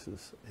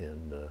places,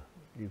 and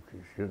you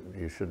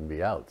shouldn't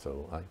be out.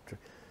 So as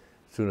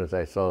soon as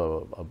I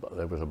saw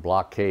there was a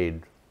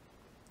blockade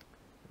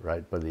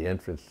right by the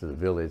entrance to the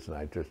village, and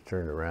I just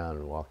turned around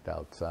and walked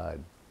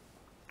outside.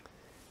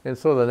 And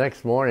so the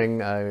next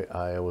morning,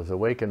 I was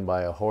awakened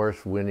by a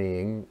horse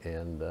whinnying,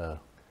 and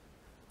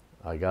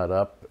I got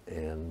up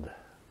and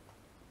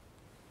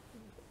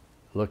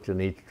looked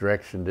in each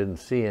direction, didn't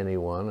see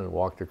anyone, and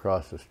walked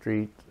across the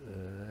street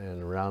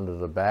and around to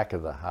the back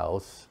of the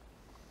house,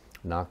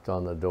 knocked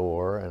on the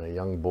door, and a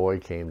young boy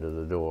came to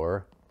the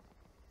door.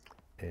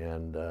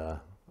 And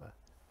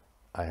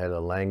I had a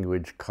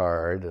language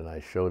card, and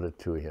I showed it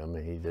to him,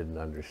 and he didn't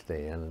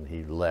understand, and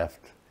he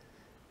left.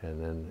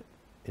 And then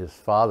his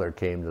father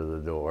came to the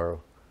door,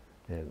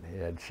 and he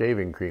had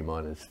shaving cream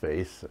on his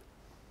face.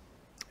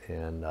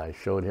 And I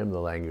showed him the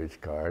language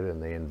card,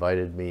 and they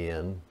invited me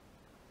in.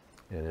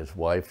 And his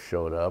wife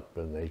showed up,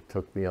 and they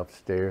took me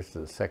upstairs to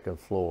the second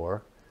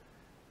floor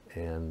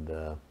and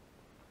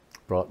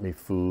brought me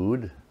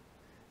food.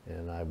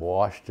 And I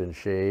washed and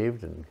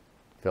shaved and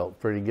felt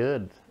pretty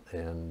good.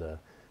 And a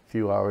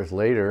few hours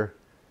later,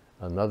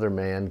 another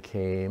man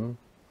came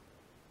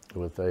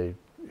with a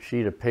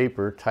sheet of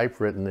paper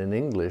typewritten in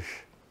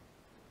English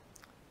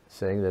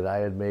saying that I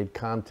had made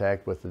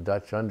contact with the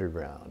Dutch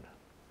underground,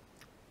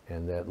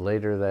 and that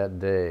later that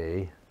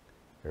day,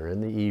 or in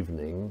the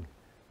evening,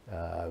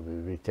 I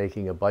would be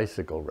taking a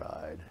bicycle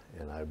ride,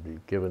 and I'd be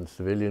given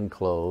civilian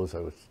clothes. I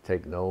was to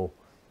take no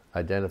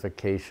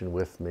identification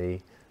with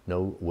me,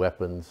 no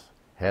weapons,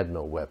 had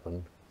no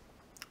weapon,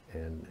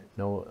 and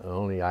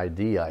only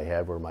ID I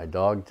had were my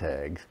dog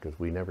tags, because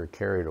we never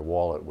carried a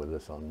wallet with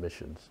us on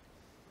missions.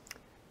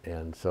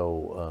 And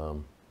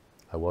so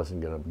I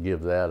wasn't going to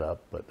give that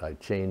up, but I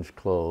changed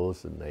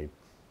clothes, and they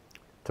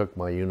took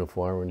my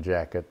uniform and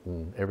jacket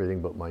and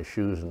everything but my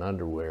shoes and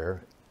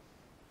underwear,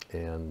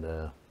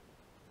 and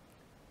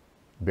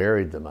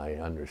buried them, I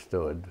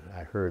understood.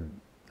 I heard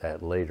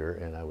that later,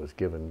 and I was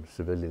given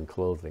civilian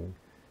clothing.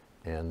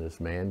 And this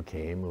man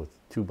came with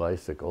 2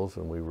 bicycles,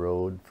 and we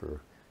rode for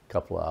a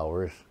couple of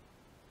hours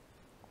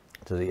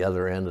to the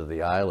other end of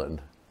the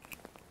island,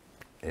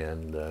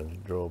 and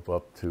rode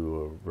up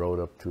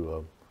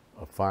to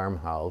a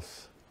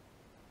farmhouse,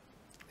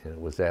 and it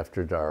was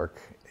after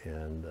dark,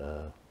 and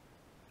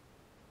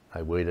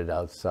I waited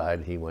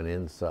outside. He went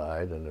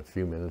inside, and a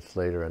few minutes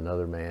later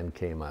another man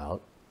came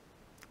out,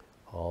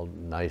 all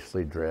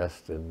nicely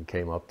dressed, and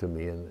came up to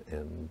me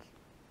and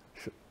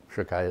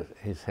shook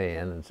his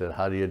hand and said,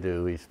 "How do you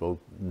do?" He spoke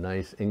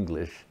nice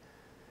English,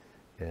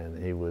 and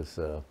he was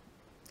a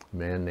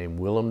man named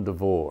Willem de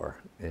Voer,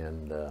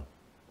 and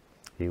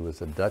he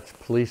was a Dutch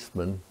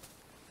policeman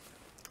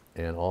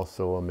and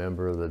also a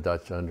member of the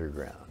Dutch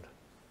underground.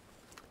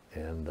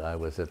 And I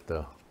was at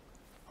the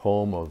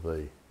home of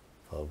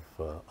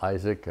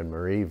Isaac and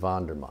Marie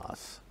van der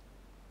Maas.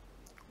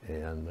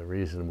 And the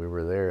reason we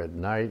were there at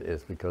night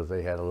is because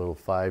they had a little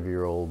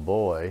 5-year-old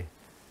boy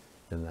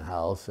in the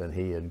house, and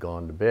he had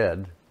gone to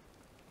bed.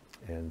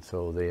 And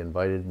so they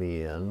invited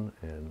me in,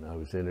 and I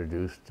was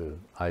introduced to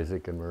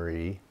Isaac and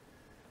Marie,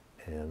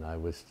 and I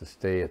was to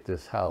stay at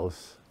this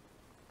house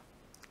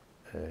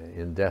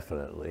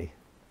indefinitely.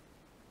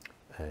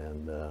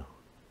 And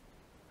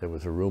there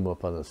was a room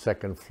up on the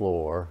second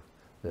floor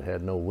that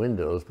had no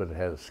windows, but it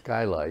had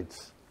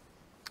skylights,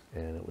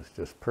 and it was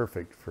just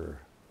perfect for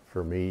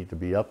me to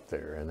be up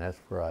there. And that's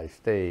where I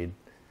stayed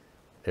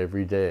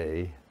every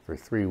day for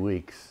 3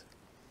 weeks.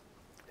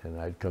 And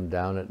I'd come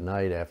down at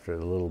night after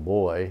the little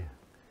boy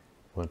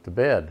went to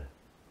bed.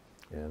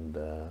 And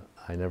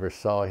I never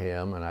saw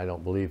him, and I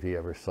don't believe he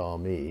ever saw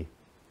me.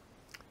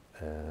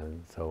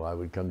 And so I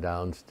would come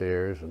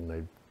downstairs, and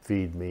they'd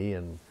feed me,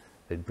 and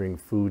they'd bring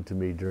food to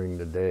me during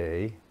the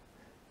day.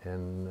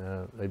 And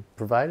they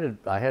provided,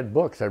 I had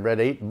books. I read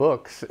 8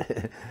 books.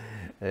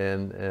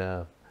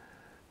 And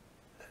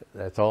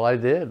that's all I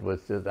did.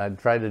 Was just, I'd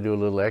try to do a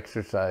little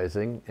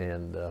exercising,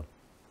 and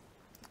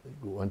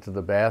went to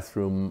the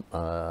bathroom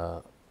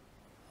on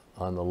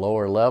the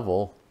lower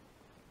level,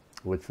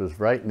 which was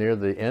right near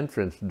the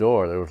entrance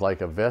door. There was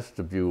like a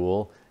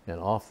vestibule, and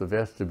off the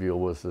vestibule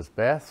was this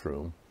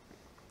bathroom.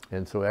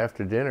 And so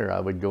after dinner,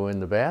 I would go in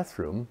the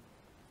bathroom.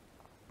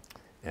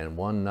 And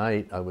one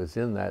night I was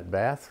in that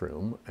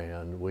bathroom,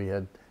 and we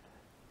had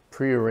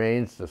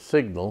prearranged a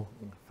signal.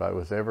 If I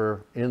was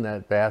ever in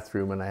that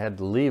bathroom and I had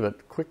to leave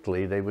it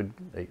quickly,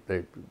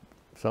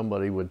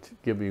 somebody would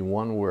give me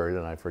one word,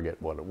 and I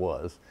forget what it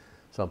was,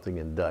 something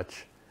in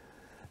Dutch.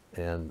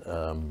 And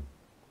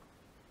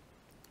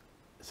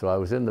so I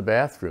was in the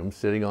bathroom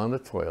sitting on the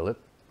toilet,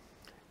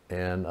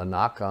 and a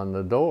knock on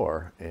the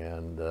door,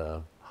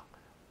 and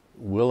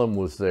Willem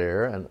was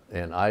there,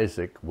 and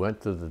Isaac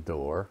went to the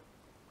door,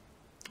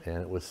 and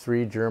it was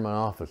 3 German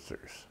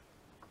officers.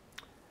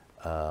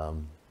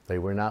 They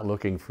were not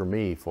looking for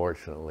me,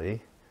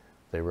 fortunately.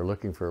 They were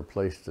looking for a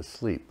place to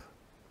sleep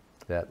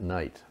that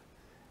night.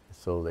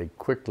 So they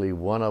quickly,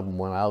 one of them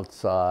went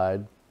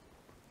outside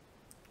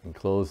and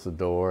closed the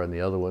door, and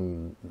the other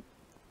one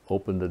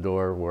opened the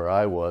door where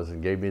I was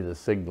and gave me the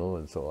signal.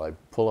 And so I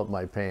pull up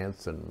my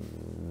pants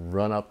and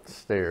run up the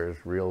stairs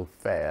real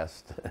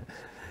fast.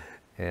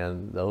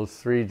 And those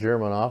 3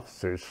 German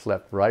officers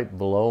slept right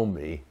below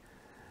me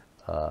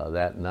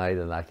that night,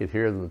 and I could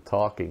hear them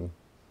talking.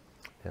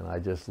 And I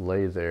just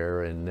lay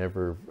there and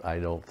I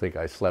don't think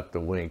I slept a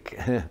wink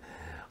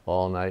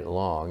all night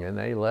long. And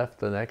they left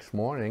the next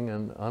morning,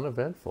 and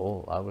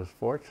uneventful. I was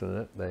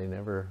fortunate. They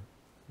never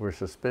were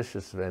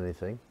suspicious of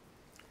anything.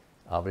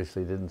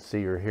 Obviously didn't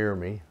see or hear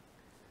me,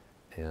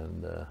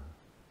 and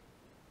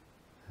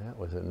that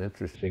was an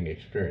interesting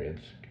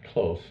experience.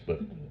 Close, but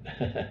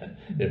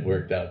it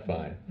worked out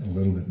fine. A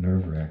little bit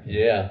nerve-wracking.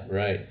 Yeah,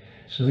 right.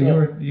 So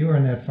you were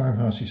in that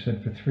farmhouse, you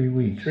said, for 3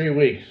 weeks. 3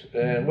 weeks,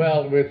 and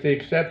well, with the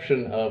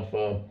exception of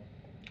a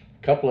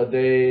couple of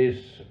days,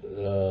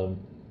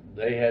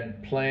 they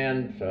had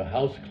planned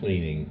house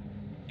cleaning,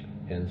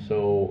 and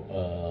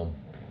so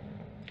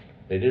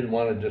they didn't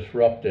want to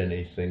disrupt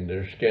anything,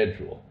 their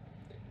schedule.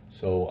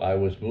 So I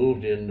was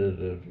moved into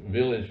the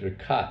village of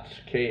Kats,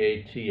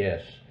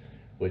 K-A-T-S,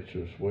 which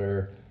was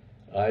where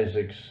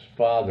Isaac's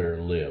father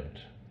lived.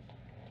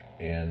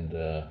 And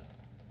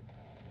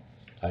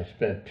I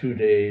spent 2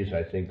 days,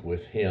 I think,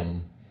 with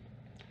him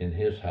in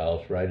his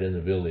house right in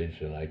the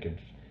village, and I could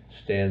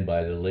stand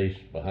by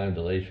behind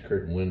the lace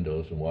curtain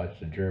windows and watch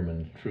the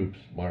German troops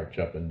march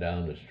up and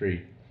down the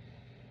street.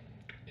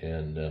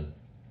 And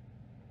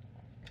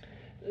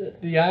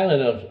the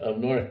island of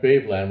North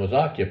Babeland was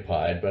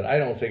occupied, but I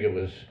don't think it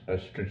was a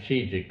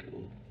strategic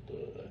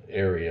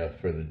area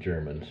for the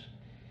Germans.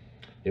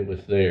 It was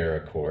there,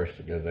 of course,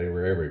 because they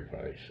were every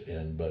place,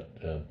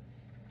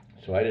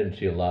 so I didn't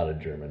see a lot of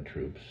German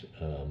troops.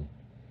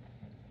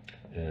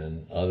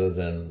 And other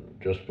than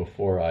just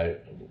before I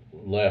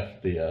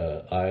left the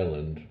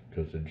island,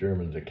 because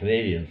the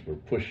Canadians were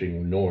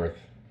pushing north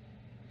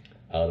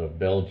out of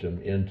Belgium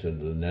into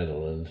the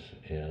Netherlands,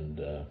 and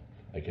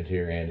I could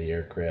hear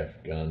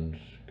anti-aircraft guns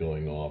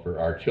going off, or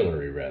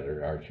artillery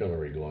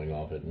going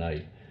off at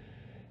night.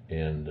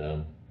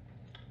 And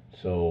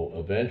so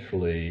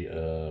eventually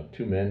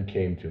 2 men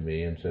came to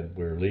me and said,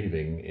 "We're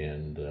leaving,"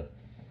 and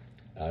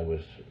I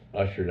was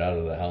ushered out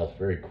of the house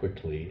very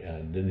quickly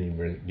and didn't even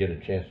really get a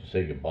chance to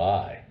say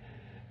goodbye.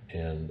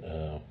 And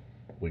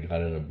we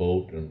got in a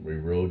boat and we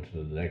rowed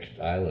to the next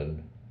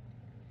island,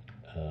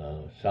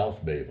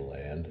 South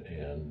Babeland,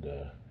 and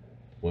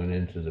went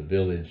into the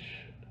village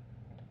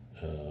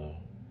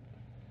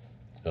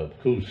of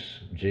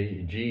Hoos,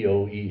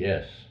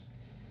 G-O-E-S,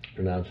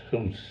 pronounced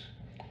Hoos.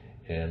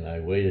 And I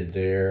waited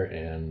there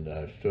and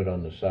stood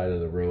on the side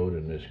of the road,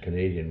 and this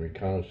Canadian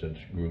reconnaissance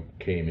group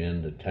came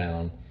into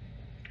town,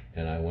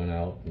 and I went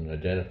out and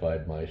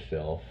identified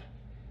myself,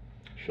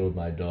 showed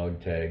my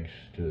dog tags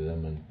to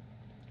them, and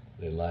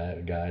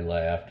the guy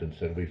laughed and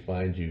said, "We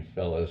find you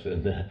fellas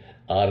in the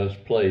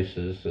oddest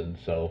places." And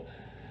so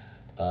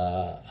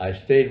I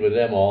stayed with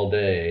them all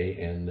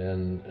day, and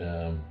then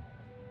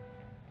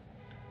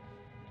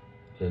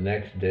the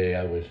next day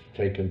I was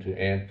taken to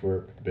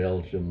Antwerp,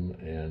 Belgium,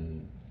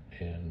 and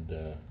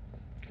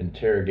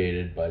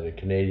interrogated by the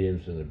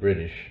Canadians and the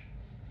British,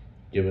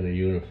 given a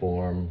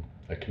uniform,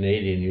 a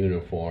Canadian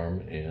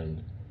uniform,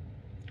 and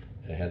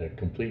I had a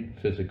complete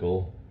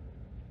physical,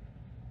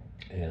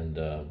 and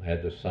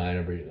had to sign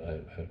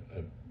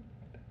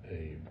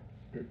a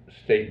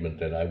statement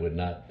that I would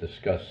not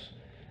discuss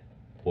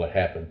what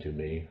happened to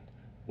me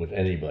with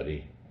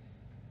anybody.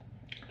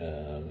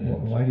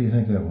 Why do you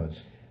think that was?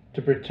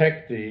 To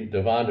protect the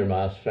van der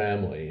Maas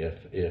family.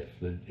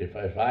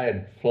 If I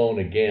had flown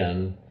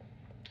again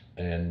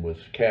and was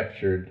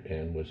captured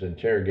and was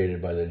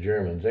interrogated by the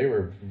Germans, they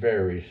were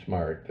very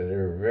smart, they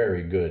were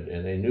very good,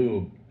 and they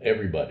knew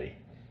everybody,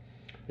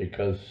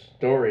 because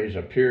stories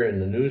appear in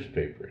the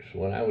newspapers.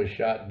 When I was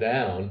shot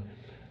down,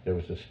 there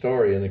was a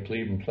story in the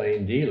Cleveland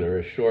Plain Dealer,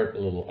 a short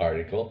little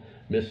article,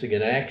 missing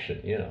in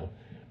action. You know,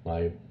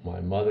 my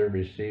mother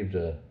received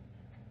a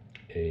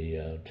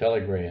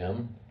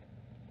telegram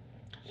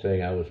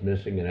saying I was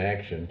missing in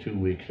action 2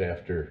 weeks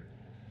after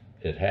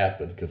it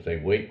happened, because they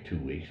wait 2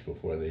 weeks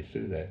before they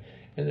do that.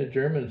 And the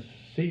Germans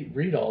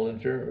read all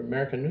the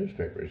American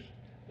newspapers.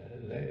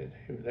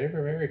 They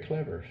were very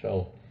clever.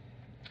 So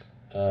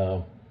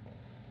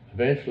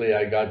eventually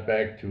I got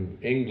back to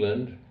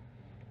England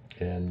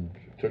and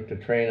took the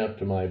train up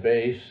to my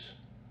base,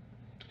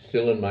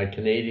 still in my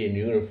Canadian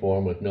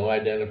uniform with no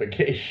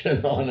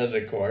identification on it,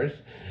 of course,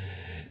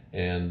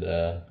 and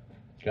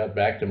got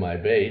back to my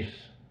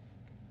base.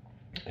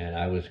 And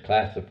I was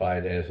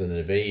classified as an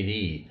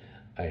evadee.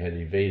 I had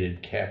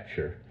evaded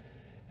capture.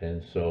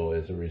 And so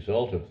as a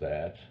result of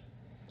that,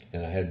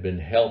 and I had been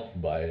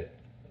helped by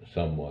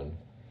someone,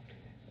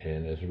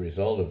 and as a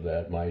result of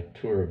that, my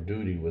tour of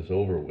duty was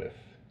over with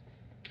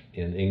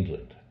in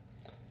England.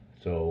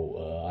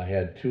 So I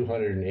had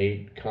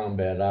 208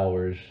 combat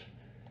hours.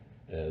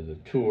 The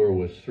tour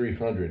was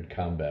 300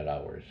 combat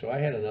hours. So I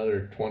had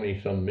another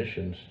 20-some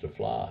missions to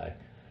fly.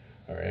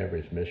 Our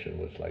average mission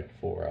was like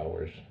 4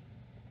 hours.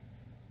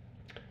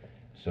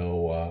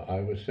 So I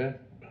was sent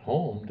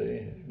home to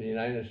the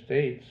United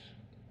States,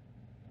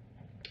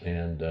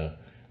 and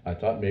I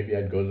thought maybe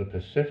I'd go to the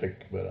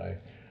Pacific, but I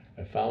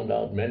found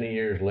out many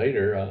years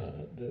later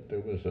that there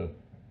was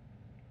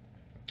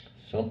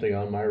something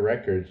on my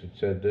records that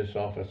said this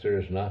officer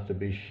is not to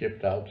be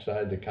shipped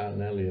outside the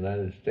continental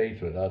United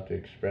States without the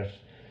express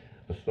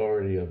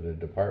authority of the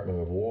Department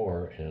of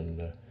War,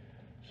 and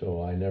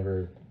so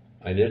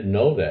I didn't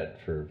know that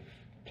for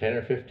 10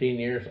 or 15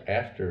 years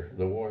after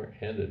the war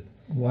ended.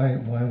 Why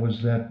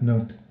was that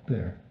note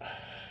there?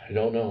 I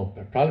don't know,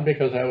 but probably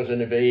because I was an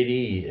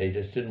evadee. They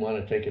just didn't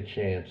want to take a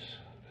chance.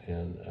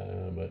 And,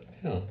 but,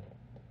 you know,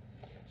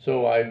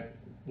 so I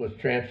was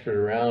transferred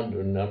around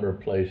to a number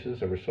of places.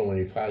 There were so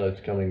many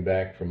pilots coming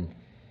back from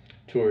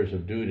tours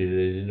of duty,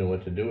 they didn't know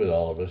what to do with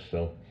all of us.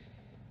 So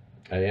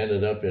I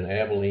ended up in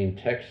Abilene,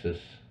 Texas,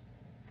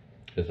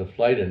 as a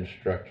flight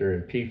instructor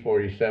in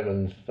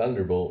P-47's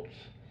Thunderbolts,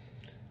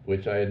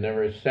 which I had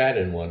never sat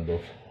in one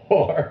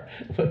before,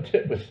 but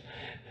it was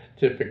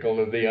typical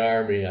of the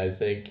Army, I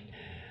think.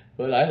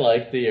 But I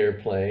liked the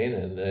airplane,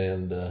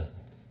 and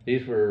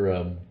these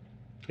were,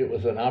 it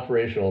was an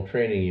operational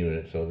training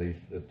unit, so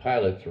the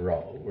pilots were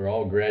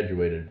all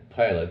graduated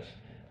pilots,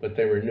 but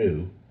they were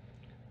new,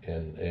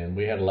 and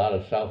we had a lot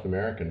of South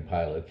American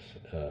pilots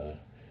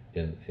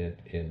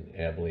in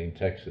Abilene,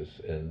 Texas,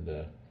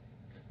 and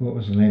What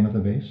was the name of the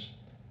base?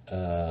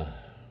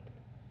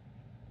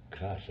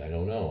 gosh, I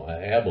don't know.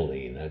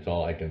 Abilene, that's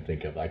all I can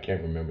think of. I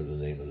can't remember the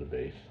name of the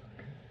base.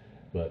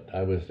 But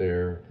I was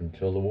there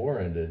until the war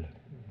ended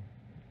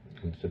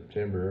in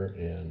September,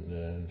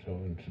 and so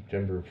in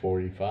September of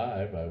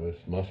 '45, I was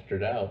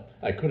mustered out.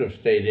 I could have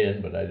stayed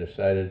in, but I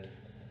decided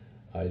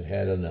I'd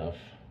had enough.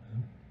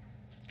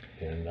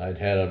 And I'd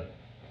had a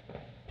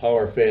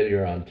power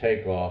failure on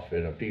takeoff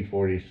in a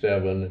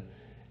P-47,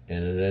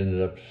 and it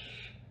ended up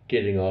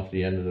skidding off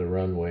the end of the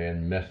runway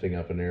and messing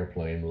up an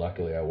airplane.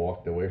 Luckily, I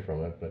walked away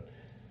from it, but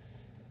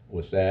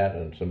with that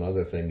and some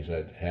other things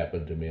that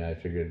happened to me, I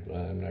figured,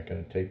 well, I'm not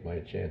going to take my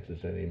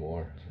chances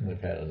anymore.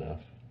 I've had enough.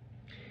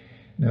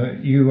 Now,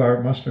 you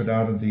are mustered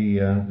out of the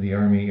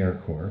Army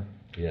Air Corps.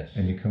 Yes.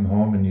 And you come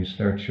home and you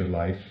start your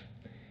life,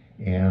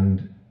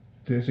 and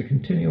there's a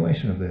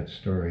continuation of that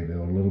story,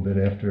 though, a little bit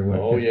after, what,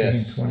 Oh, 15,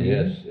 yes, 20 yes.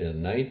 years?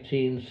 In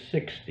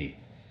 1960.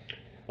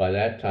 By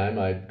that time,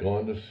 I'd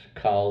gone to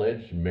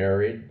college,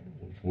 married,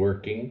 was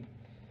working,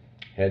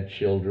 had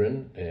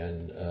children,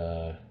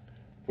 and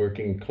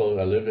working close.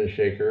 I lived in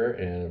Shaker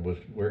and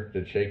worked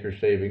at Shaker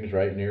Savings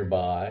right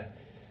nearby.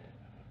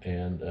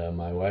 And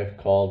my wife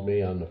called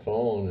me on the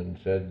phone and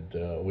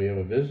said, we have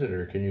a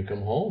visitor, can you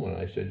come home? And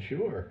I said,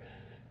 sure.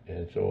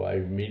 And so I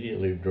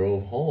immediately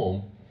drove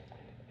home,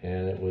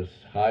 and it was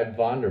Hyde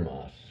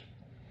Vondermas,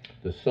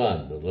 the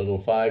son. The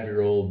little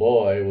 5-year-old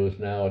boy was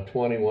now a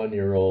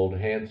 21-year-old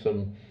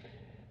handsome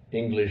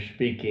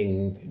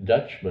English-speaking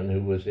Dutchman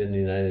who was in the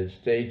United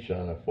States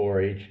on a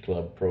 4-H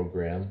club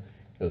program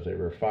because they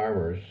were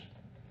farmers.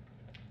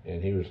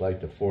 And he was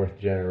like the 4th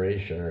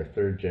generation or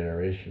 3rd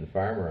generation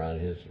farmer on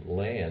his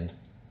land.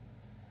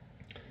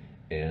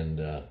 And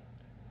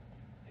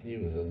he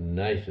was the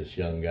nicest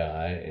young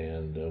guy,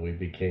 and we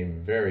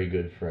became very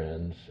good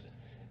friends.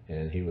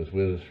 And he was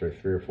with us for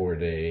 3 or 4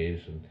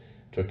 days, and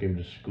took him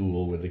to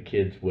school where the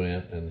kids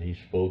went, and he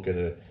spoke at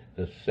an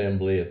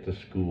assembly at the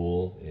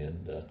school,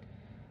 and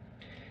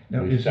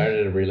Now, we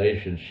started a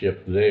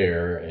relationship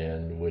there,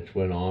 and which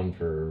went on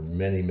for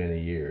many, many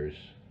years.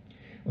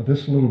 Well,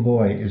 this little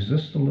boy, is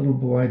this the little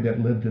boy that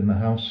lived in the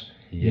house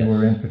Yes. you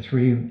were in for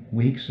 3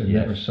 weeks and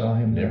Yes. never saw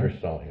him there? Never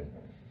saw him.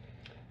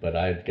 But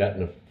I had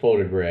gotten a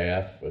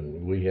photograph,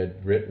 and we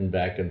had written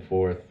back and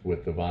forth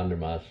with the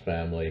Vondermas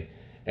family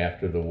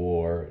after the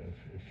war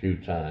a few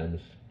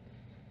times.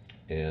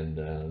 And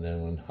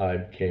then when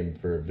Hyde came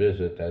for a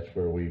visit, that's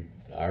where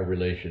our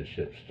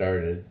relationship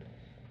started.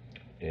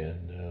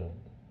 And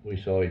we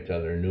saw each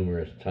other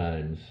numerous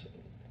times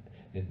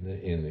in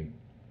the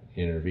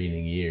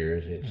intervening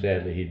years.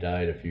 Sadly, he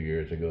died a few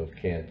years ago of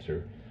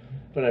cancer.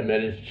 But I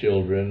met his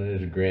children and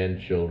his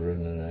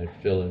grandchildren, and I'm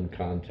still in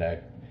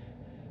contact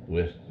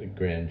with the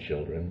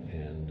grandchildren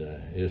and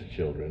his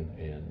children.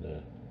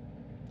 And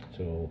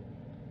so,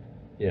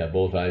 yeah,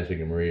 both Isaac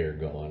and Marie are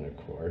gone, of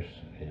course.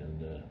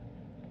 And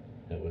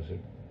that was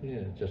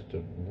just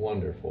a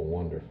wonderful,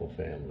 wonderful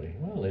family.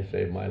 Well, they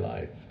saved my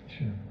life.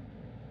 Sure.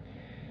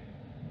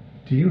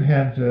 Do you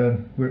have,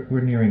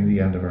 we're nearing the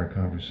end of our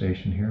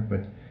conversation here,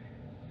 but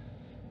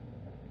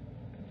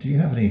do you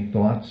have any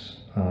thoughts,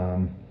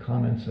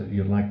 comments that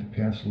you'd like to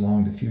pass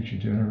along to future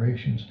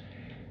generations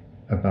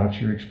about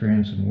your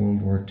experience in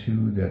World War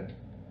II? That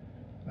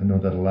I know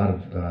that a lot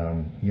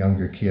of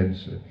younger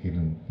kids,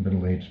 even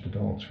middle-aged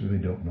adults, really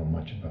don't know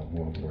much about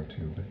World War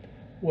II. But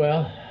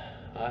Well,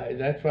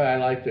 that's why I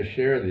like to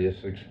share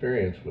this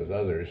experience with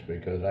others,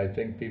 because I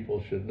think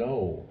people should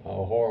know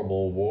how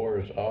horrible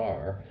wars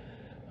are.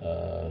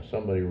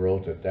 Somebody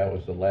wrote that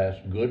was the last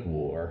good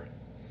war.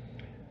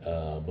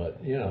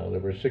 But, you know, there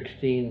were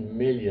 16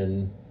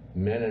 million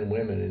men and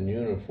women in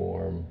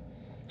uniform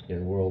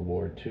in World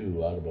War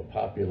II out of a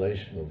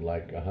population of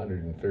like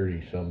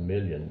 130-some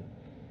million.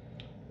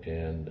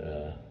 And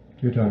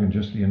you're talking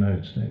just the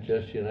United States?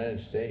 Just the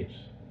United States.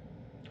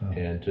 Oh.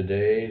 And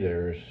today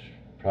there's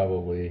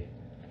probably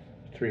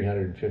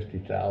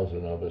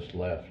 350,000 of us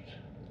left.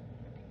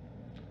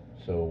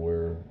 So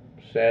we're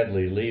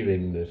sadly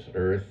leaving this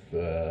earth,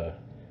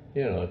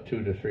 you know,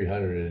 200 to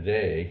 300 a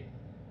day.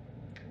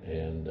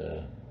 And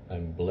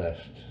I'm blessed.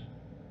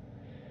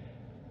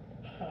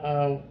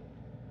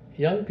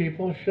 young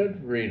people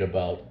should read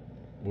about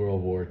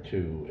World War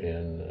II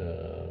and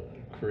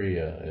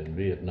Korea and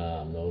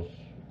Vietnam, those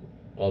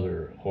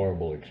other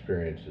horrible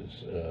experiences,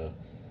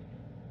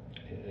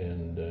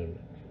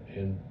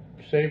 and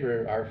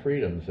savor our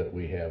freedoms that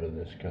we have in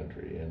this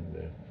country,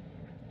 and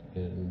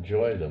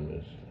enjoy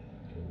them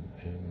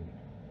and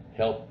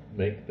help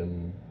make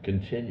them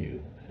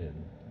continue.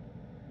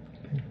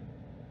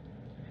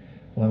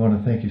 Well, I want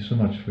to thank you so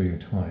much for your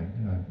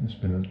time. It's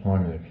been an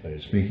honor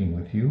speaking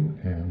with you,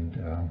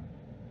 and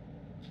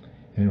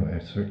anyway,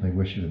 I certainly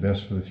wish you the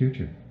best for the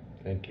future.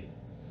 Thank you.